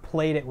ever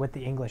played it with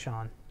the English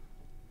on.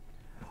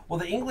 Well,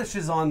 the English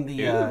is on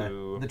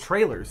Ew. the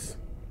trailers.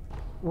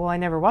 Well, I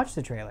never watched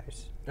the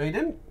trailers Oh, you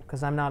didn't?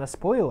 because I'm not a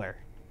spoiler.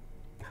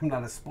 I'm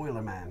not a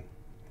spoiler man.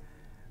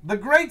 The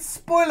great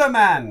spoiler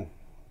man!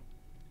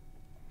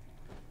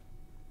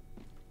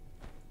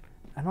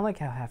 I don't like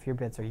how half your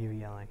bits are you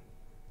yelling.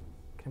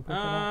 Can I put that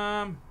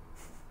on?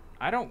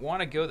 I don't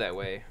want to go that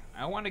way.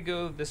 I want to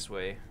go this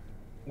way.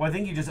 Well, I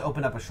think you just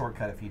open up a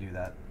shortcut if you do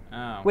that.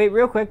 Oh. Wait,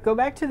 real quick. Go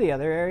back to the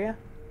other area.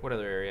 What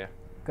other area?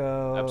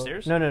 Go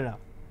Upstairs? No, no,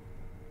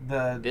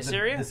 no, This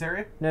area? This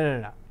area? no, no,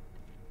 no, no.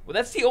 Well,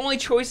 that's the only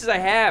choices I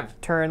have.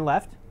 Turn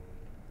left.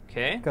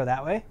 Okay. Go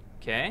that way.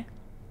 Okay.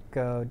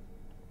 Go.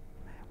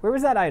 Where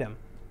was that item?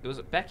 It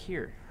was back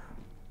here.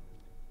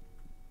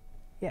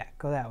 Yeah,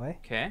 go that way.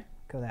 Okay.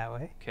 Go that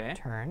way. Okay.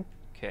 Turn.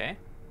 Okay.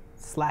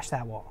 Slash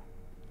that wall.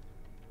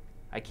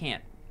 I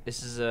can't.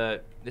 This is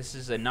a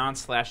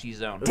non-slashy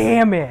zone.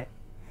 Damn it!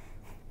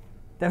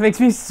 That makes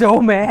me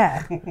so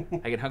mad.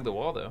 I can hug the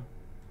wall though.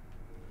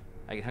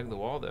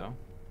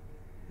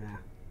 Yeah.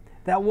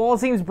 That wall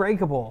seems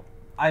breakable.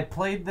 I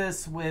played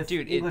this with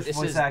Dude, English this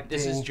voice acting.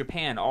 is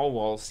Japan. All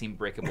walls seem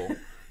breakable.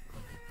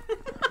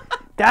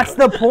 That's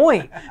the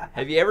point.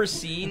 Have you ever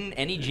seen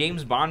any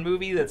James Bond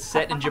movie that's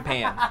set in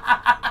Japan?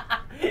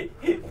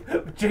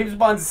 James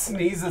Bond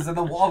sneezes and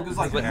the wall goes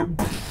like...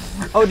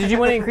 Oh, did you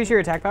want to increase your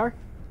attack power?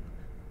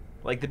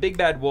 Like the big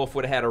bad wolf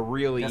would have had a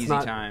really That's easy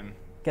not- time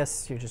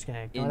Guess you're just gonna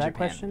ignore in that Japan.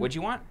 question. What'd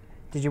you want?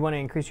 Did you want to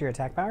increase your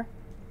attack power?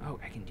 Oh,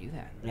 I can do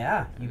that.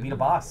 Yeah, you beat a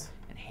boss.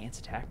 Enhance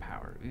attack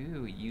power.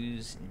 Ooh,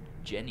 use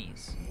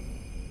Jenny's.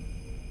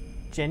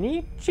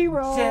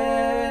 Genichiro.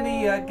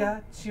 Jenny, I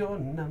got your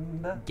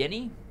number.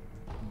 Jenny?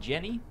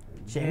 Genichiro.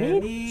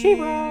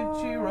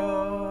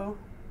 Chiro.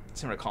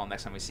 So I'm gonna call him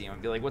next time we see him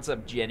and be like, "What's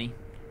up, Jenny?"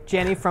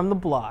 Jenny from the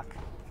block.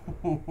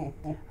 All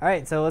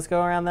right, so let's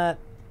go around that.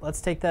 Let's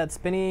take that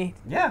spinny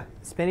Yeah,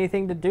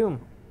 thing to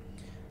Doom.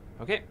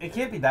 Okay. it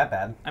can't be that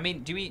bad. I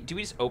mean, do we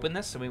just open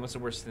this? I mean, what's the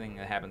worst thing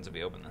that happens if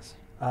we open this?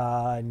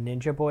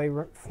 Ninja Boy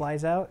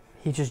flies out.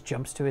 He just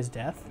jumps to his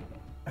death.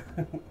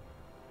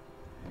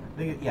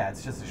 Yeah,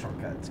 it's just a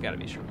shortcut. It's got to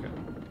be a shortcut.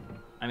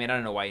 I mean, I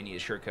don't know why you need a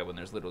shortcut when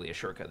there's literally a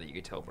shortcut that you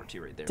could teleport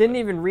to right there. Didn't but-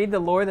 even read the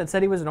lore that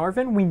said he was an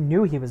orphan. We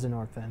knew he was an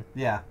orphan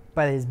Yeah.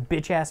 by his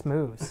bitch ass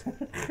moves.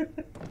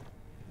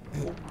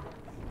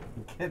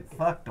 Get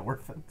fucked,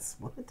 orphans.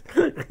 What?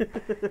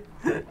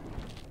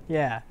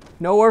 Yeah,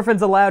 no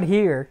orphans allowed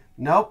here.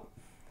 Nope.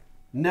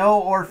 No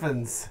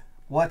orphans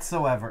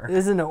whatsoever.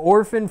 This is an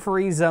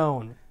orphan-free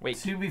zone. Wait.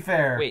 To be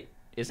fair. Wait.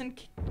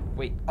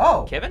 Wait.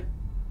 Oh. Kevin?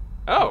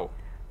 Oh.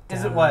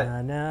 Is it what?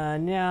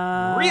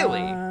 Na-na-na.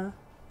 Really?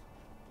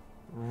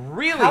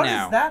 Really How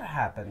now? does that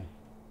happen?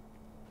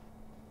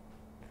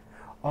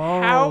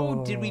 Oh.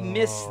 How did we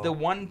miss the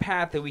one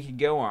path that we could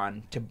go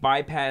on to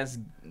bypass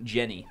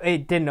Jenny?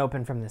 It didn't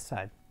open from this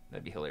side.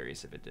 That'd be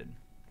hilarious if it did.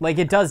 Like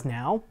it does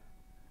now,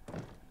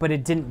 but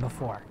it didn't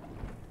before.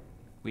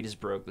 We just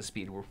broke the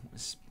speed.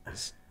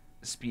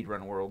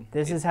 speedrun world.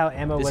 This is how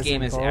Emma was This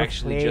game in is both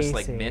actually just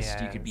like places.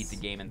 Myst. You could beat the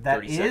game in That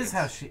 30 is seconds.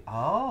 how she.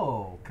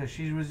 Oh, because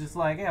she was just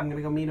like, "Hey, I'm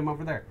gonna go meet him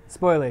over there."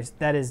 Spoilers.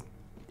 That is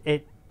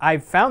it. I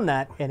found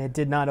that, and it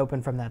did not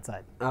open from that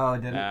side. Oh,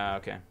 it didn't.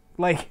 Okay.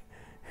 Like,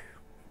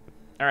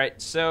 All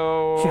right,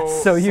 so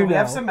just so you we know.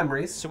 have some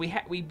memories. so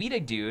we beat a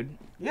dude.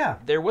 Yeah.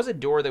 There was a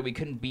door that we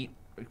couldn't beat.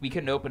 We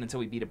couldn't open until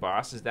we beat a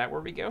boss. Is that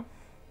where we go?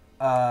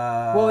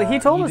 Well, he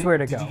told us where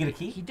to go. Did you get a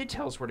key? He did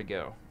tell us where to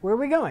go. Where are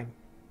we going?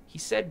 He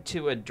said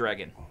to a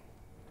dragon.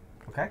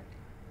 Okay.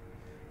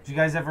 Did you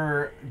guys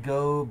ever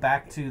go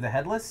back to the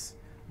Headless?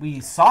 We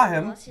saw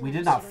him. We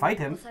did not fight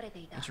him.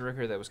 It's a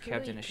record that was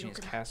kept in Ashina's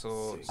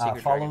castle.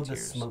 Secret Follow dragon the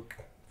tears smoke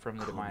from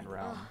the divine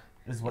realm.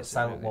 is what Yes,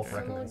 Silent I Wolf know.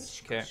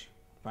 recommends. Okay.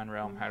 Divine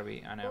realm. How do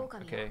we? I know.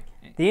 Okay.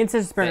 The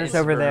incense burner's incense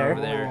over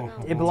burner there. over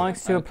there. It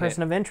belongs to a Okay.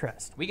 person of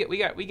interest. We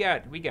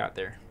got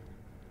there.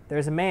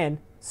 There's a man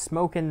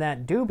smoking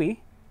that doobie.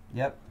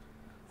 Yep.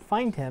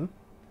 Find him.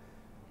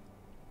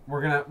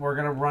 We're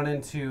gonna run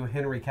into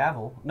Henry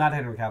Cavill. Not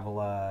Henry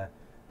Cavill.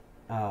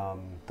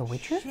 The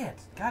Witcher? Shit.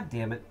 God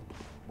damn it.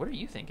 What are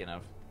you thinking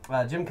of?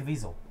 Jim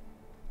Caviezel.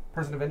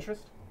 Person of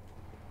interest.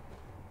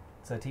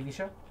 It's a TV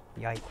show.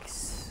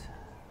 Yikes.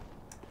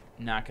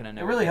 Not gonna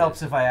know. It what really that helps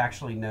is. if I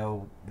actually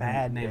know the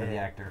Bad name of the bit.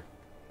 actor.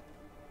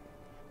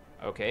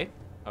 Okay.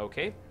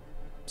 Okay.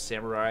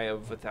 Samurai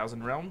of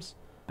 1,000 Realms.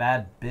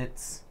 Bad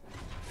bits.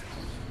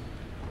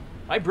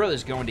 My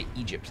brother's going to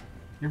Egypt.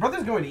 Your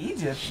brother's going to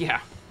Egypt.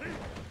 Yeah.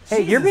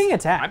 Hey, you're Jesus. being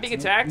attacked. I'm being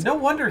attacked. No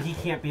wonder he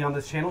can't be on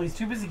this channel. He's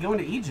too busy going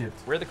to Egypt.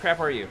 Where the crap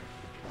are you?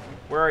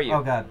 Where are you?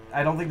 Oh god,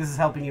 I don't think this is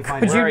helping you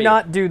find Could him. Where are you you?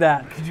 not do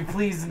that? Could you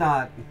please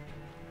not?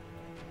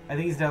 I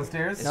think he's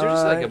downstairs. Is there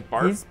just like a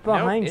bar? He's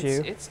behind Nope,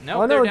 you. It's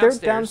no. Oh no, they're they're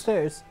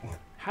downstairs.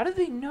 How do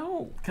they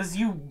know? Because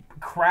you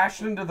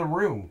crashed into the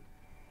room.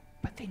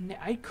 But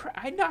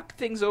I knock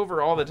things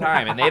over all the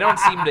time, and they don't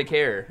seem to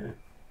care.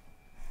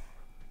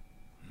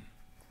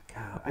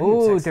 God, I need to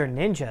Ooh, text- they're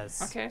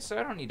ninjas. Okay, so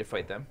I don't need to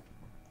fight them.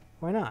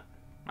 Why not?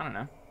 I don't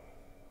know.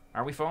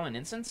 Are we following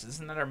incense?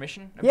 Isn't that our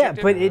mission? Yeah,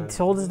 objective? but it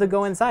told us to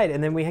go inside,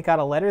 and then we got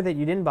a letter that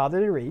you didn't bother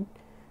to read.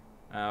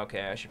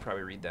 Okay, I should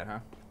probably read that, huh?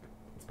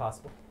 It's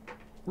possible.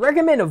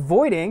 Recommend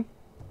avoiding.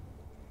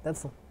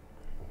 That's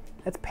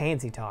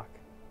pansy talk.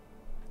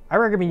 I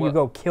recommend you Well-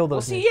 go kill Well,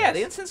 those. see, ninjas. yeah,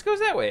 the incense goes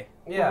that way.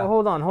 Yeah. Oh,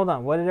 hold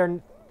on. What did our?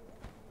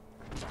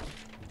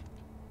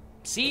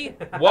 See,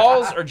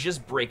 walls are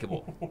just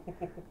breakable.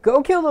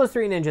 Go kill those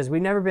 3 ninjas.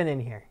 We've never been in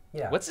here.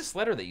 Yeah. What's this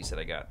letter that you said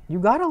I got? You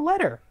got a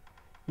letter.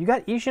 You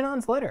got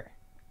Ishinon's letter.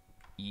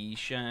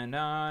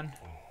 Ishanon,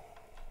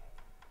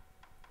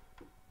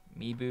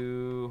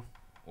 Mibu,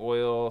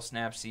 oil,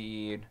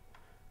 snapseed.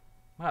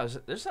 Wow,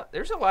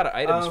 there's a lot of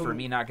items for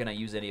me not gonna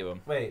use any of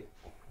them. Wait.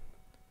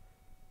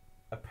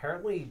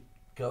 Apparently,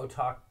 go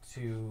talk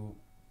to.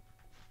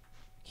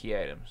 Key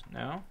items.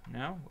 No?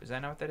 Is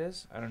that not what that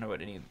is? I don't know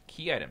what any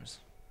key items.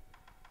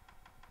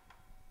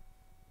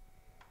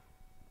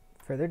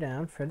 Further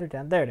down.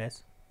 There it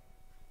is.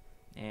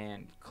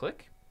 And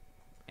click.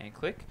 And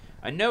click.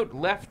 A note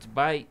left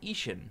by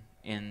Ishin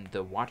in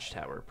the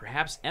watchtower.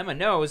 Perhaps Emma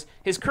knows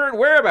his current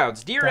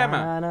whereabouts. Dear Emma,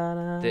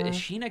 Da-na-na. the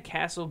Ashina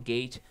castle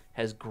gate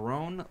has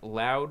grown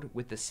loud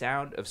with the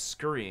sound of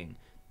scurrying.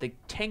 The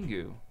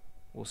Tengu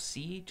will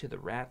see to the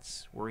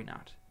rats. Worry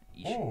not.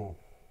 Ishin. Oh.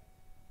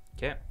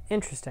 Okay.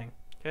 Interesting.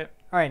 Okay.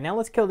 All right, now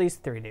let's kill these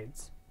 3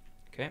 dudes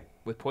Okay.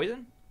 With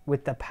poison?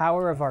 with the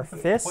power of our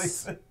fists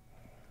Poison.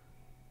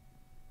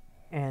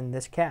 and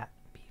this cat.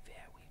 Be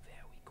very,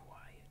 very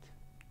quiet.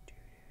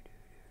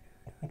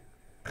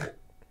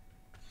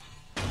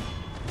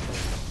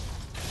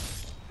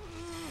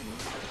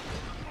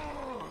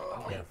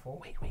 Careful.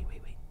 Wait.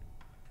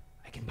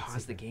 I can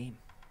pause the game.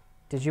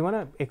 Did you want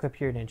to equip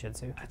your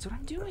ninjutsu? That's what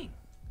I'm doing.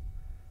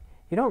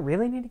 You don't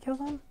really need to kill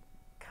them?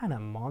 What kind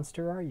of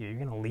monster are you? You're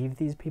gonna leave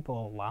these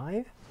people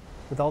alive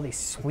with all these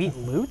sweet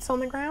loots on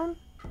the ground?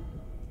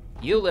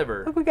 Eel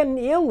liver. Look, we got an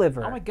eel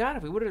liver. Oh my god,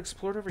 if we would have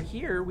explored over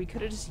here, we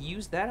could have just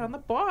used that on the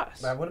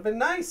boss. That would have been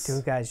nice.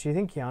 Dude, guys, do you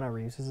think Keanu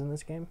Reeves is in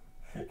this game?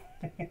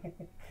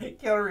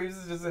 Keanu Reeves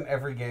is just in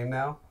every game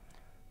now.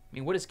 I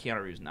mean, what is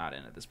Keanu Reeves not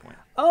in at this point?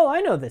 Oh,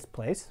 I know this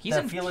place. He's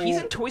That in feeling-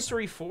 he's in Toy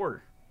Story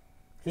 4.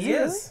 He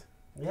is.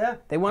 Yeah.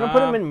 They want to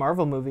put him Um, in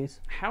Marvel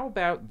movies. How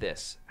about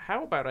this?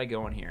 How about I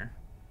go in here,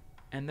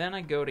 and then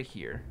I go to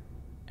here,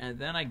 and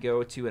then I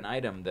go to an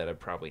item that I've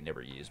probably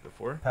never used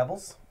before.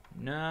 Pebbles.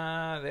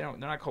 Nah, they're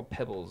not called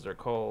pebbles. They're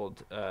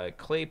called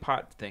clay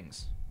pot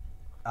things.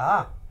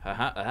 Ah.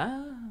 Haha.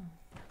 Ah.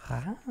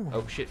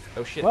 Oh shit.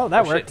 Well,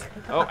 that shit. worked.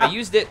 Oh, I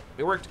used it.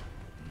 It worked.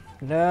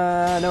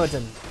 No, it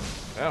didn't.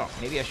 Oh,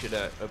 maybe I should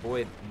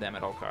avoid them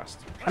at all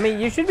costs. I mean,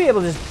 you should be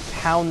able to just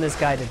pound this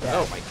guy to death.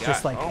 Oh my god.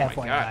 Just like Oh my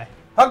FYI. God.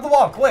 Hug the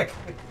wall, quick.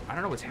 I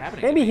don't know what's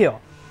happening. Maybe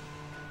heal.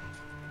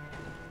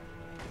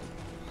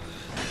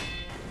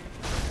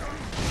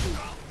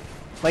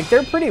 Like,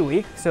 they're pretty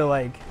weak, so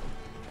like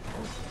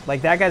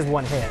that guy's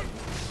 1 hit.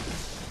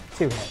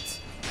 2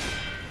 hits.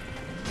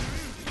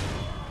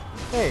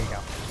 There you go.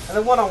 And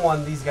then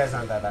one-on-one, these guys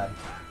aren't that bad.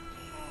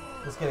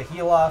 Just get a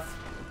heal off.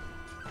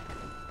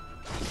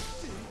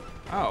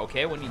 Oh,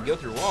 okay. When you go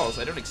through walls,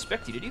 I don't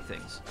expect you to do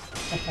things.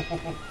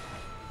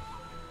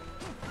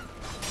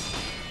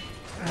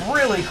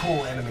 Really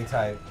cool enemy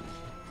type.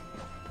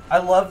 I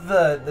love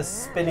the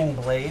spinning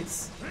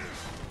blades.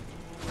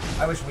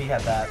 I wish we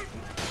had that.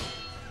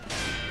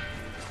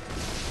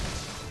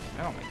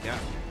 Oh my god.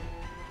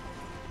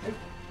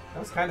 That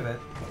was kind of it.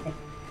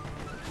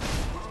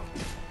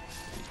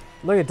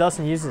 Look at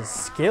Dustin uses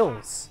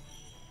skills.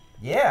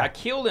 Yeah. I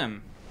killed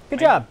him. Good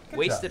job. Good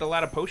Wasted job. a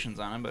lot of potions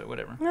on him, but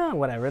whatever. No,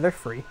 whatever. They're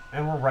free.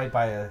 And we're right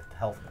by a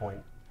health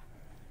point.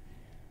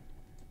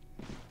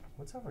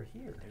 What's over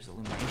here? There's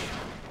illumination.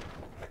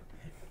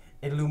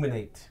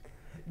 Illuminate.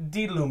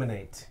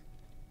 Deluminate.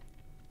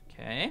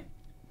 Okay.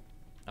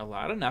 A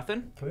lot of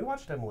nothing. Can we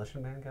watch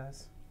Demolition Man,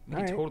 guys? We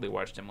can Alright. totally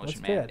watch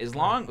Demolition Let's Man. do it. As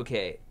long,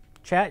 okay,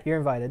 Chat, you're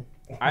invited.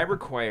 I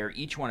require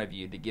each one of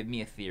you to give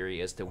me a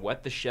theory as to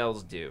what the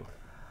shells do.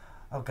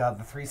 Oh god,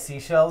 the 3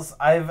 seashells.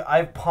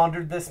 I've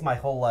pondered this my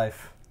whole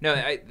life. No,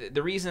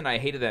 the reason I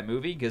hated that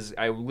movie, because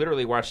I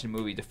literally watched the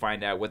movie to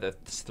find out what the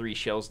 3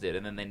 shells did,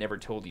 and then they never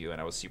told you,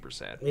 and I was super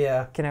sad.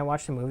 Yeah. Can I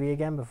watch the movie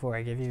again before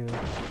I give you...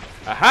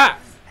 Aha!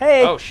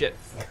 Hey! Oh, shit.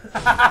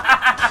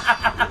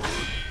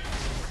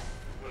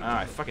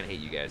 I fucking hate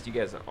you guys. You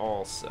guys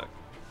all suck.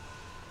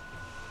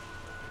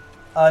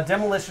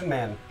 Demolition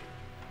Man.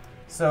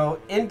 So,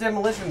 in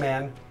Demolition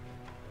Man,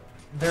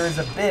 there is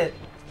a bit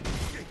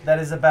that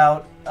is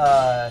about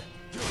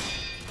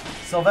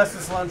Sylvester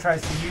Stallone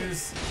tries to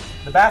use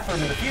the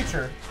bathroom in the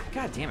future,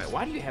 God damn it,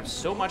 why do you have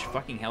so much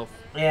fucking health?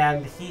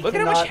 and he Look at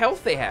cannot... how much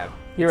health they have.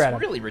 You're it's out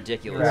of- really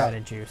ridiculous. You're out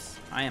of juice.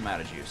 I am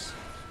out of juice.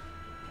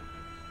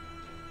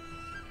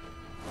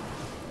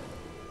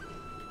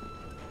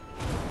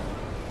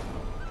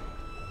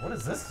 What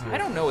does this do? I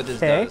don't know what this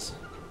Okay. does.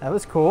 That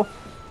was cool.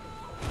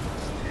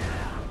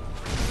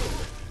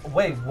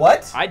 Wait,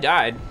 what? I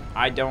died.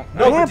 I don't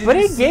No, know. Yeah, did but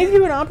you it see gave it?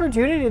 you an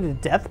opportunity to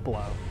death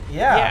blow.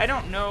 Yeah. Yeah, I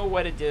don't know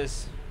what it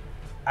does.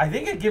 I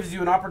think it gives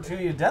you an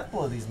opportunity to death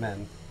blow these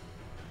men.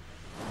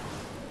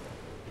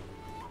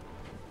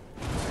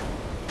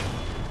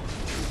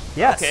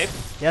 Yes. Okay.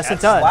 Yes, it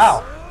That's- does.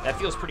 Wow. That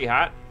feels pretty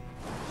hot.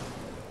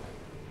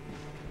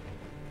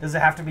 Does it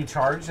have to be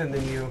charged and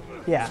then you...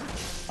 Yeah.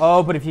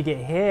 Oh, but if you get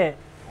hit,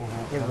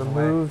 it goes away?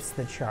 removes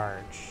the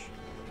charge.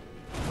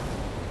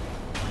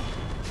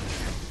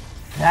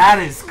 That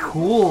is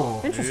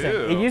cool. Interesting.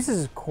 Ew. It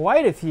uses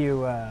quite a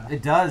few.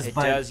 It does, It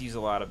but... does use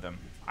a lot of them.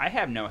 I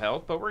have no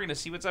health, but we're going to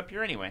see what's up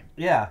here anyway.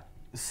 Yeah.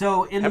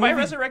 So, in Have the I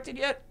movie... resurrected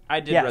yet? I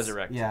did Yes.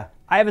 resurrect. Yeah.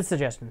 I have a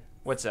suggestion.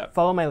 What's up?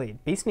 Follow my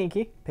lead. Be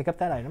sneaky. Pick up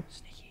that item.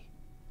 Sneaky.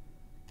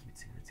 Keep it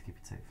secret, keep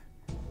it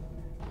safe.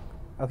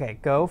 Okay,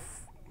 go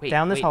Wait,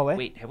 down this wait, hallway.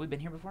 Wait, have we been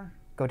here before?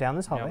 Go down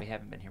this No, hallway. we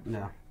haven't been here before.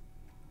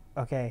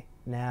 No. Okay,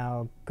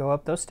 now go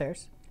up those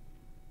stairs.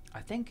 I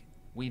think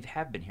we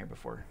have been here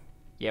before.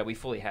 Yeah, we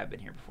fully have been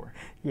here before.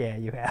 Yeah,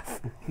 you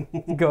have.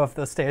 Go up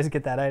those stairs,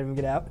 get that item,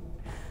 get out.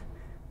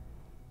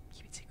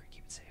 Keep it secret,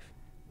 keep it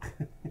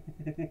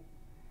safe.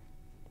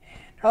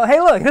 Oh,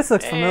 hey, look, this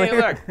looks Hey, familiar.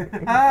 look.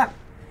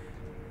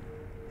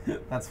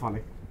 That's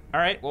funny. All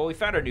right, well, we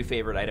found our new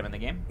favorite item in the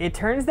game. It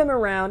turns them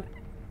around,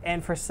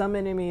 and for some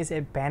enemies,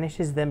 it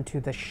banishes them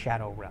to the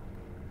Shadow Realm.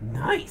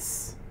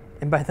 Nice.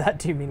 And by that,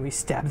 do you mean we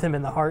stab them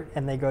in the heart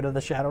and they go to the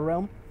Shadow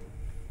Realm?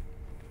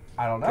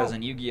 I don't know. Because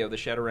in Yu-Gi-Oh, the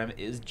Shadow Realm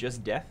is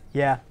just death.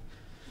 Yeah.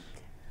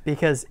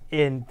 Because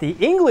in the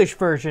English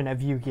version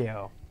of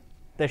Yu-Gi-Oh,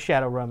 the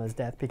Shadow Realm is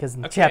death. Because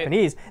in the Okay.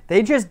 Japanese,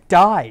 they just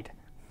died.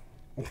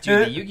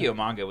 Dude, the Yu-Gi-Oh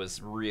manga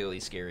was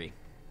really scary.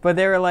 But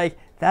they were like,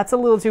 that's a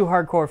little too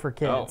hardcore for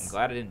kids. Oh, I'm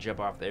glad I didn't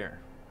jump off there.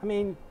 I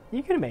mean,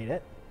 you could have made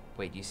it.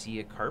 Wait, do you see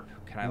a carp?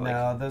 Can I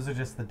No, those are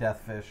just the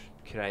death fish.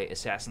 could I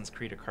Assassin's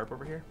Creed a carp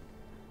over here?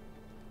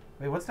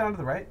 Wait, what's down to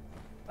the right?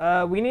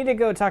 We need to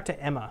go talk to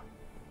Emma.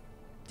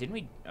 Didn't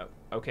we? Oh,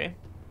 okay.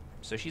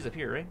 So she's up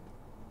here, right?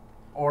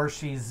 Or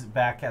she's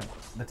back at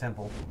the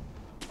temple.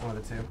 One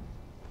of the two.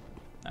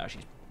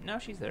 No,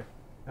 she's there.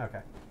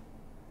 Okay.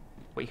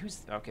 Wait,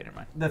 who's? Okay, never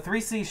mind. The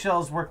 3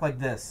 seashells work like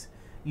this.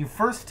 You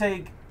first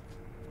take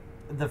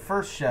the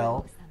first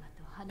shell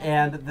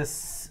and the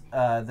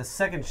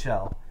second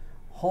shell.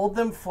 Hold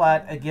them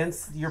flat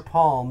against your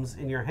palms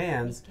in your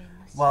hands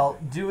while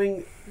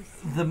doing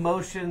the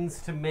motions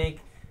to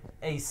make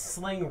a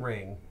sling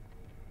ring.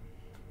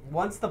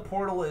 Once the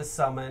portal is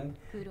summoned,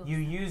 you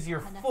use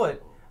your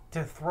foot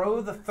to throw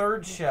the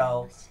third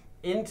shell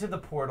into the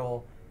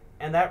portal,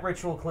 and that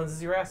ritual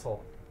cleanses your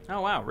asshole.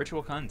 Oh wow,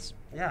 ritual cleanse.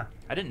 Yeah.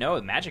 I didn't know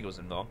magic was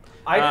involved.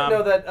 I didn't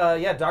know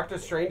that, Doctor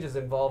Strange is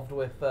involved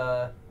with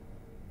the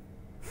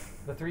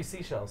 3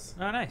 seashells.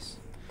 Oh, nice.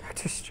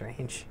 Doctor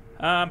Strange.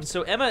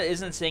 So Emma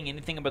isn't saying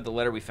anything about the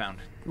letter we found.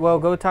 Well,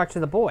 go talk to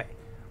the boy.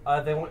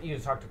 They want you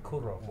to talk to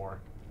Kuro more.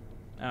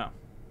 Oh,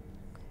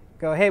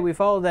 Go, hey, we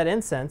followed that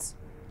incense.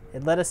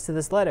 It led us to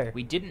this letter.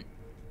 we didn't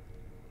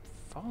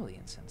follow the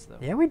incense though.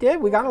 Yeah, we did.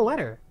 We got a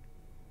letter.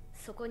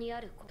 そこにあ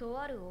ると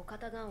あるお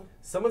方が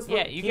Someone's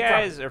Yeah, you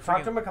guys are talk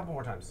freaking- to him a couple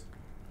more times.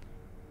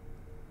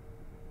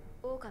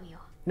 狼よ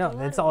No,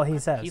 that's all he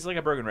says. He's like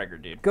a broken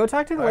record, dude. Go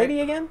talk to the All right.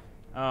 lady again?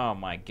 Oh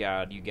my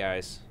god, you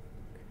guys.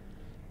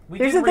 We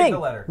Here's did the read thing. the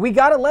letter. We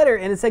got a letter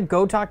and it said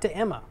go talk to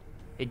Emma.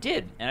 It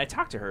did, and I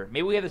talked to her.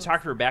 Maybe we have to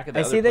talk to her back at the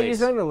I other see that you place.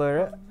 sent a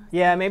letter.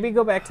 Yeah, maybe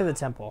go back to the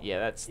temple.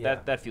 Yeah, Yeah.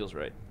 that feels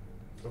right.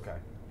 Okay.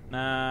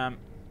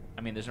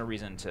 I mean, there's no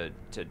reason to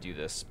do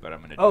this, but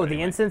I'm gonna. Do Oh, it the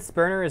anyway. incense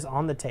burner is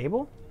on the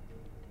table?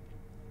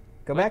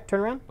 Go back, turn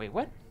around. Wait,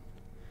 what?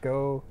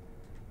 Go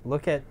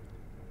look at...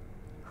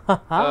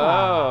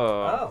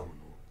 Haha. Oh.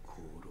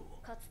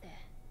 かつて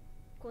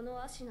こ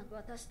の足な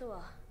私と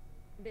は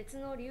別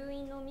の流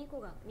院の巫女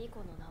が巫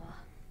女の名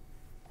は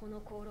この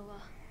香炉は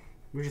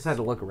We just had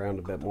to look around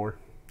a bit more.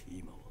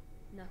 今は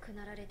亡く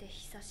なられて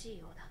久しい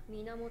ようだ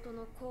源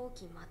の好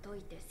機まと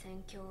いて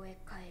戦況へ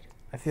帰る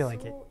I feel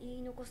like it そう言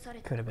い残され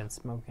て could have been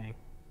smoking.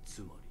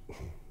 つまり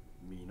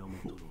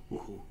源の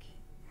好機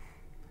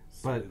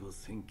But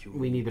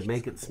we need to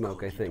make it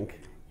smoke, I think.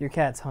 Your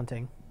cat's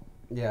hunting.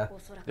 Yeah. お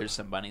そらく There's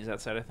some bunnies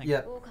outside, I think.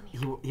 Yeah.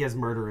 狼 He has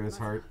murder in his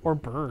heart. Or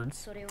birds.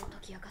 それを解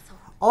き明かそう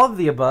All of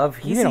the above.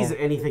 He You get a- sees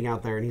anything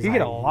out there, and he's You like,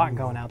 get a lot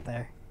going out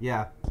there.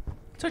 Yeah.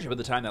 Told you about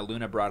the time that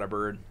Luna brought a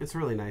bird It's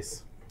really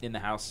nice. in the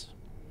house.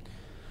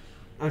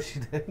 Oh, she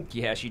did?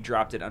 Yeah, she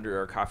dropped it under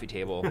our coffee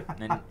table,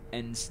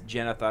 and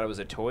Jenna thought it was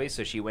a toy,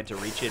 so she went to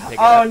reach it and pick it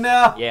Oh, up.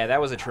 no! Yeah,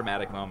 that was a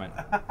traumatic moment.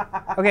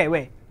 Okay,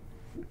 wait.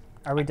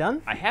 Are we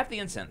done? I have the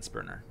incense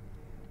burner.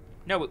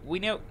 No, but we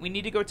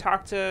need to go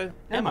talk to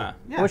Emma.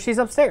 Yeah. Well, she's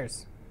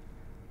upstairs.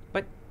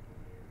 But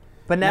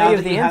But now, Now you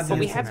that have the you have incense. but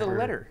we incense have the burner.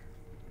 letter.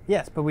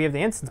 Yes, but we have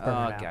the incense Oh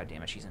burner now. god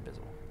damn it, she's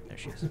invisible. There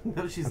she is.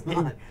 No, she's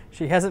not.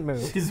 She hasn't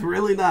moved. She's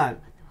really not.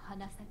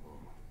 話せ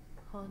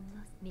ほん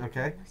の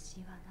Okay. のし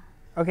わ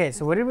が Okay,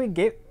 so what did we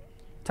get?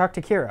 Talk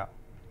to Kiro.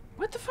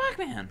 What the fuck,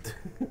 man?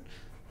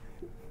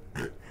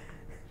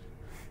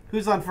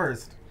 Who's on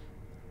first?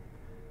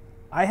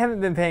 I haven't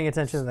been paying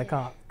attention to the い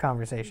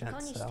conversation, か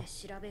にし so.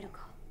 て調べる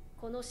か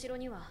この城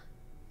には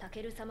タ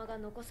ケル様が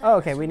残さ Oh,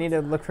 れた okay, we need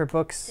to look for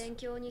books. 戦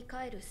況に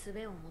帰る術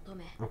を求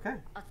め Okay.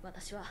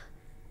 私は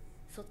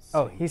そ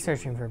Oh, he's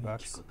searching for 生 books.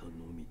 き方の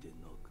みで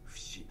なく不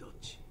死立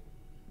ち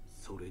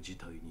それ自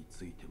体に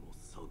ついても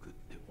探っ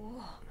てもお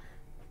お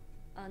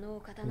あのお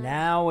方な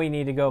ら Now we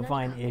need to go 何か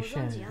find ご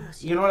存知 Ishin. やも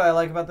し You know what I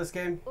like about this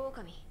game?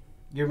 狼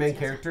Your main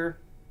character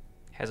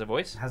Has a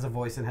voice? has a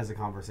voice and has a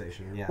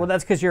conversation. Yeah. Well,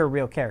 that's because you're a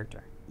real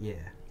character, yeah.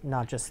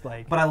 not just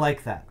like. But I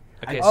like that.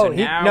 Okay, Oh, so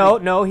he, now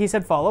no, he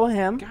said follow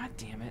him. God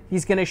damn it.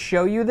 He's gonna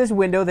show you this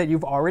window that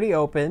you've already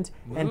opened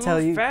and Move tell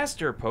you.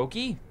 faster,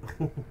 Pokey.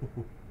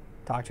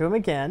 Talk to him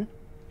again.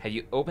 Have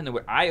you opened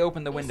the I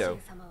opened the イッシ window. ン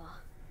様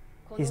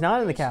は He's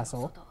not in the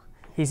castle.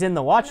 He's in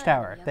the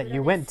watchtower that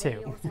you went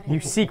to. You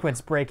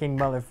sequence breaking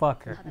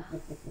motherfucker.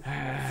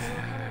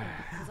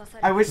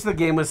 I wish the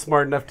game was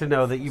smart enough to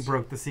know that you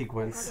broke the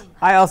sequence.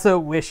 I also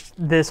wish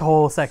this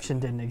whole section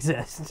didn't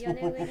exist.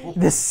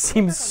 This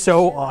seems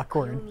so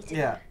awkward.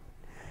 Yeah.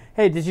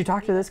 Hey, did you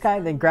talk to this guy?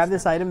 Then grab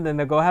this item, then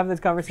they'll go have this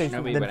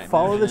conversation, Shinobi, but I then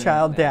follow the imagine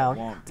child that down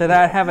won't to be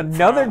that have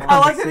another I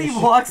like that he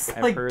conversation. walks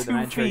I've like heard that 2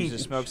 I charge the feet.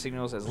 smoke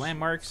signals as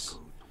landmarks.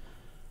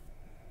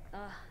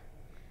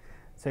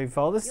 So you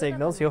follow the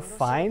signals, you'll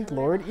find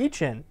Lord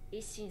Ichin.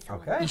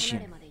 Okay.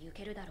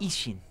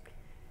 Ishin.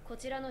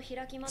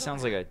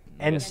 Sounds like a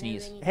And-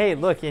 sneeze. Hey,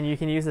 look, and you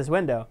can use this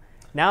window.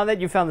 Now that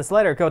you found this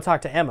letter, go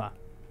talk to Emma.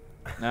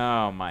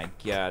 Oh my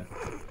god.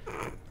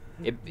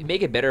 It'd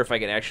make it better if I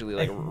could actually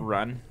like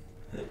run.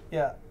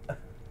 Yeah.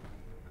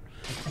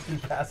 He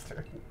passed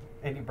her.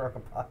 And he broke a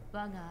pot. 我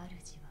が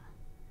主は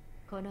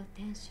この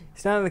天守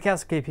He's not in the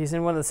castle keep, he's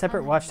in one of the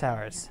separate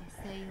watchtowers.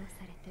 静養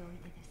されておい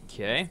でで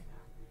す Okay.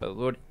 But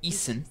Lord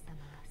Isin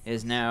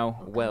is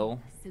now well,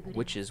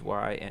 which is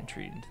why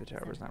entry into the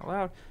tower is not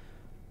allowed.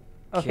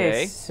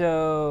 Okay, Okay.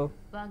 so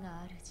我が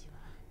主は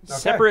Okay.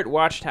 Separate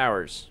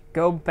watchtowers.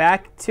 go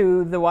back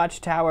to the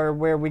watchtower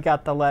where we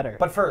got the letter.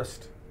 But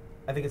first,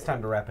 I think it's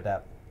time to wrap it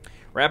up.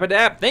 Wrap it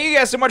up. Thank you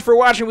guys so much for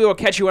watching. We will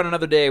catch you on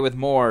another day with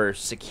more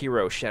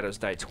Sekiro Shadows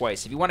Die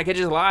Twice. If you want to catch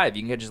us live,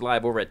 you can catch us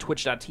live over at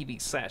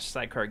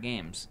twitch.tv/Sidecar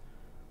Games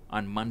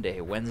on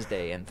Monday,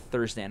 Wednesday, and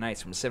Thursday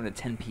nights from 7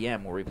 to 10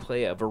 p.m. where we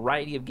play a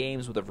variety of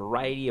games with a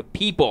variety of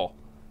people.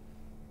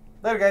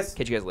 Later, guys.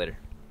 Catch you guys later.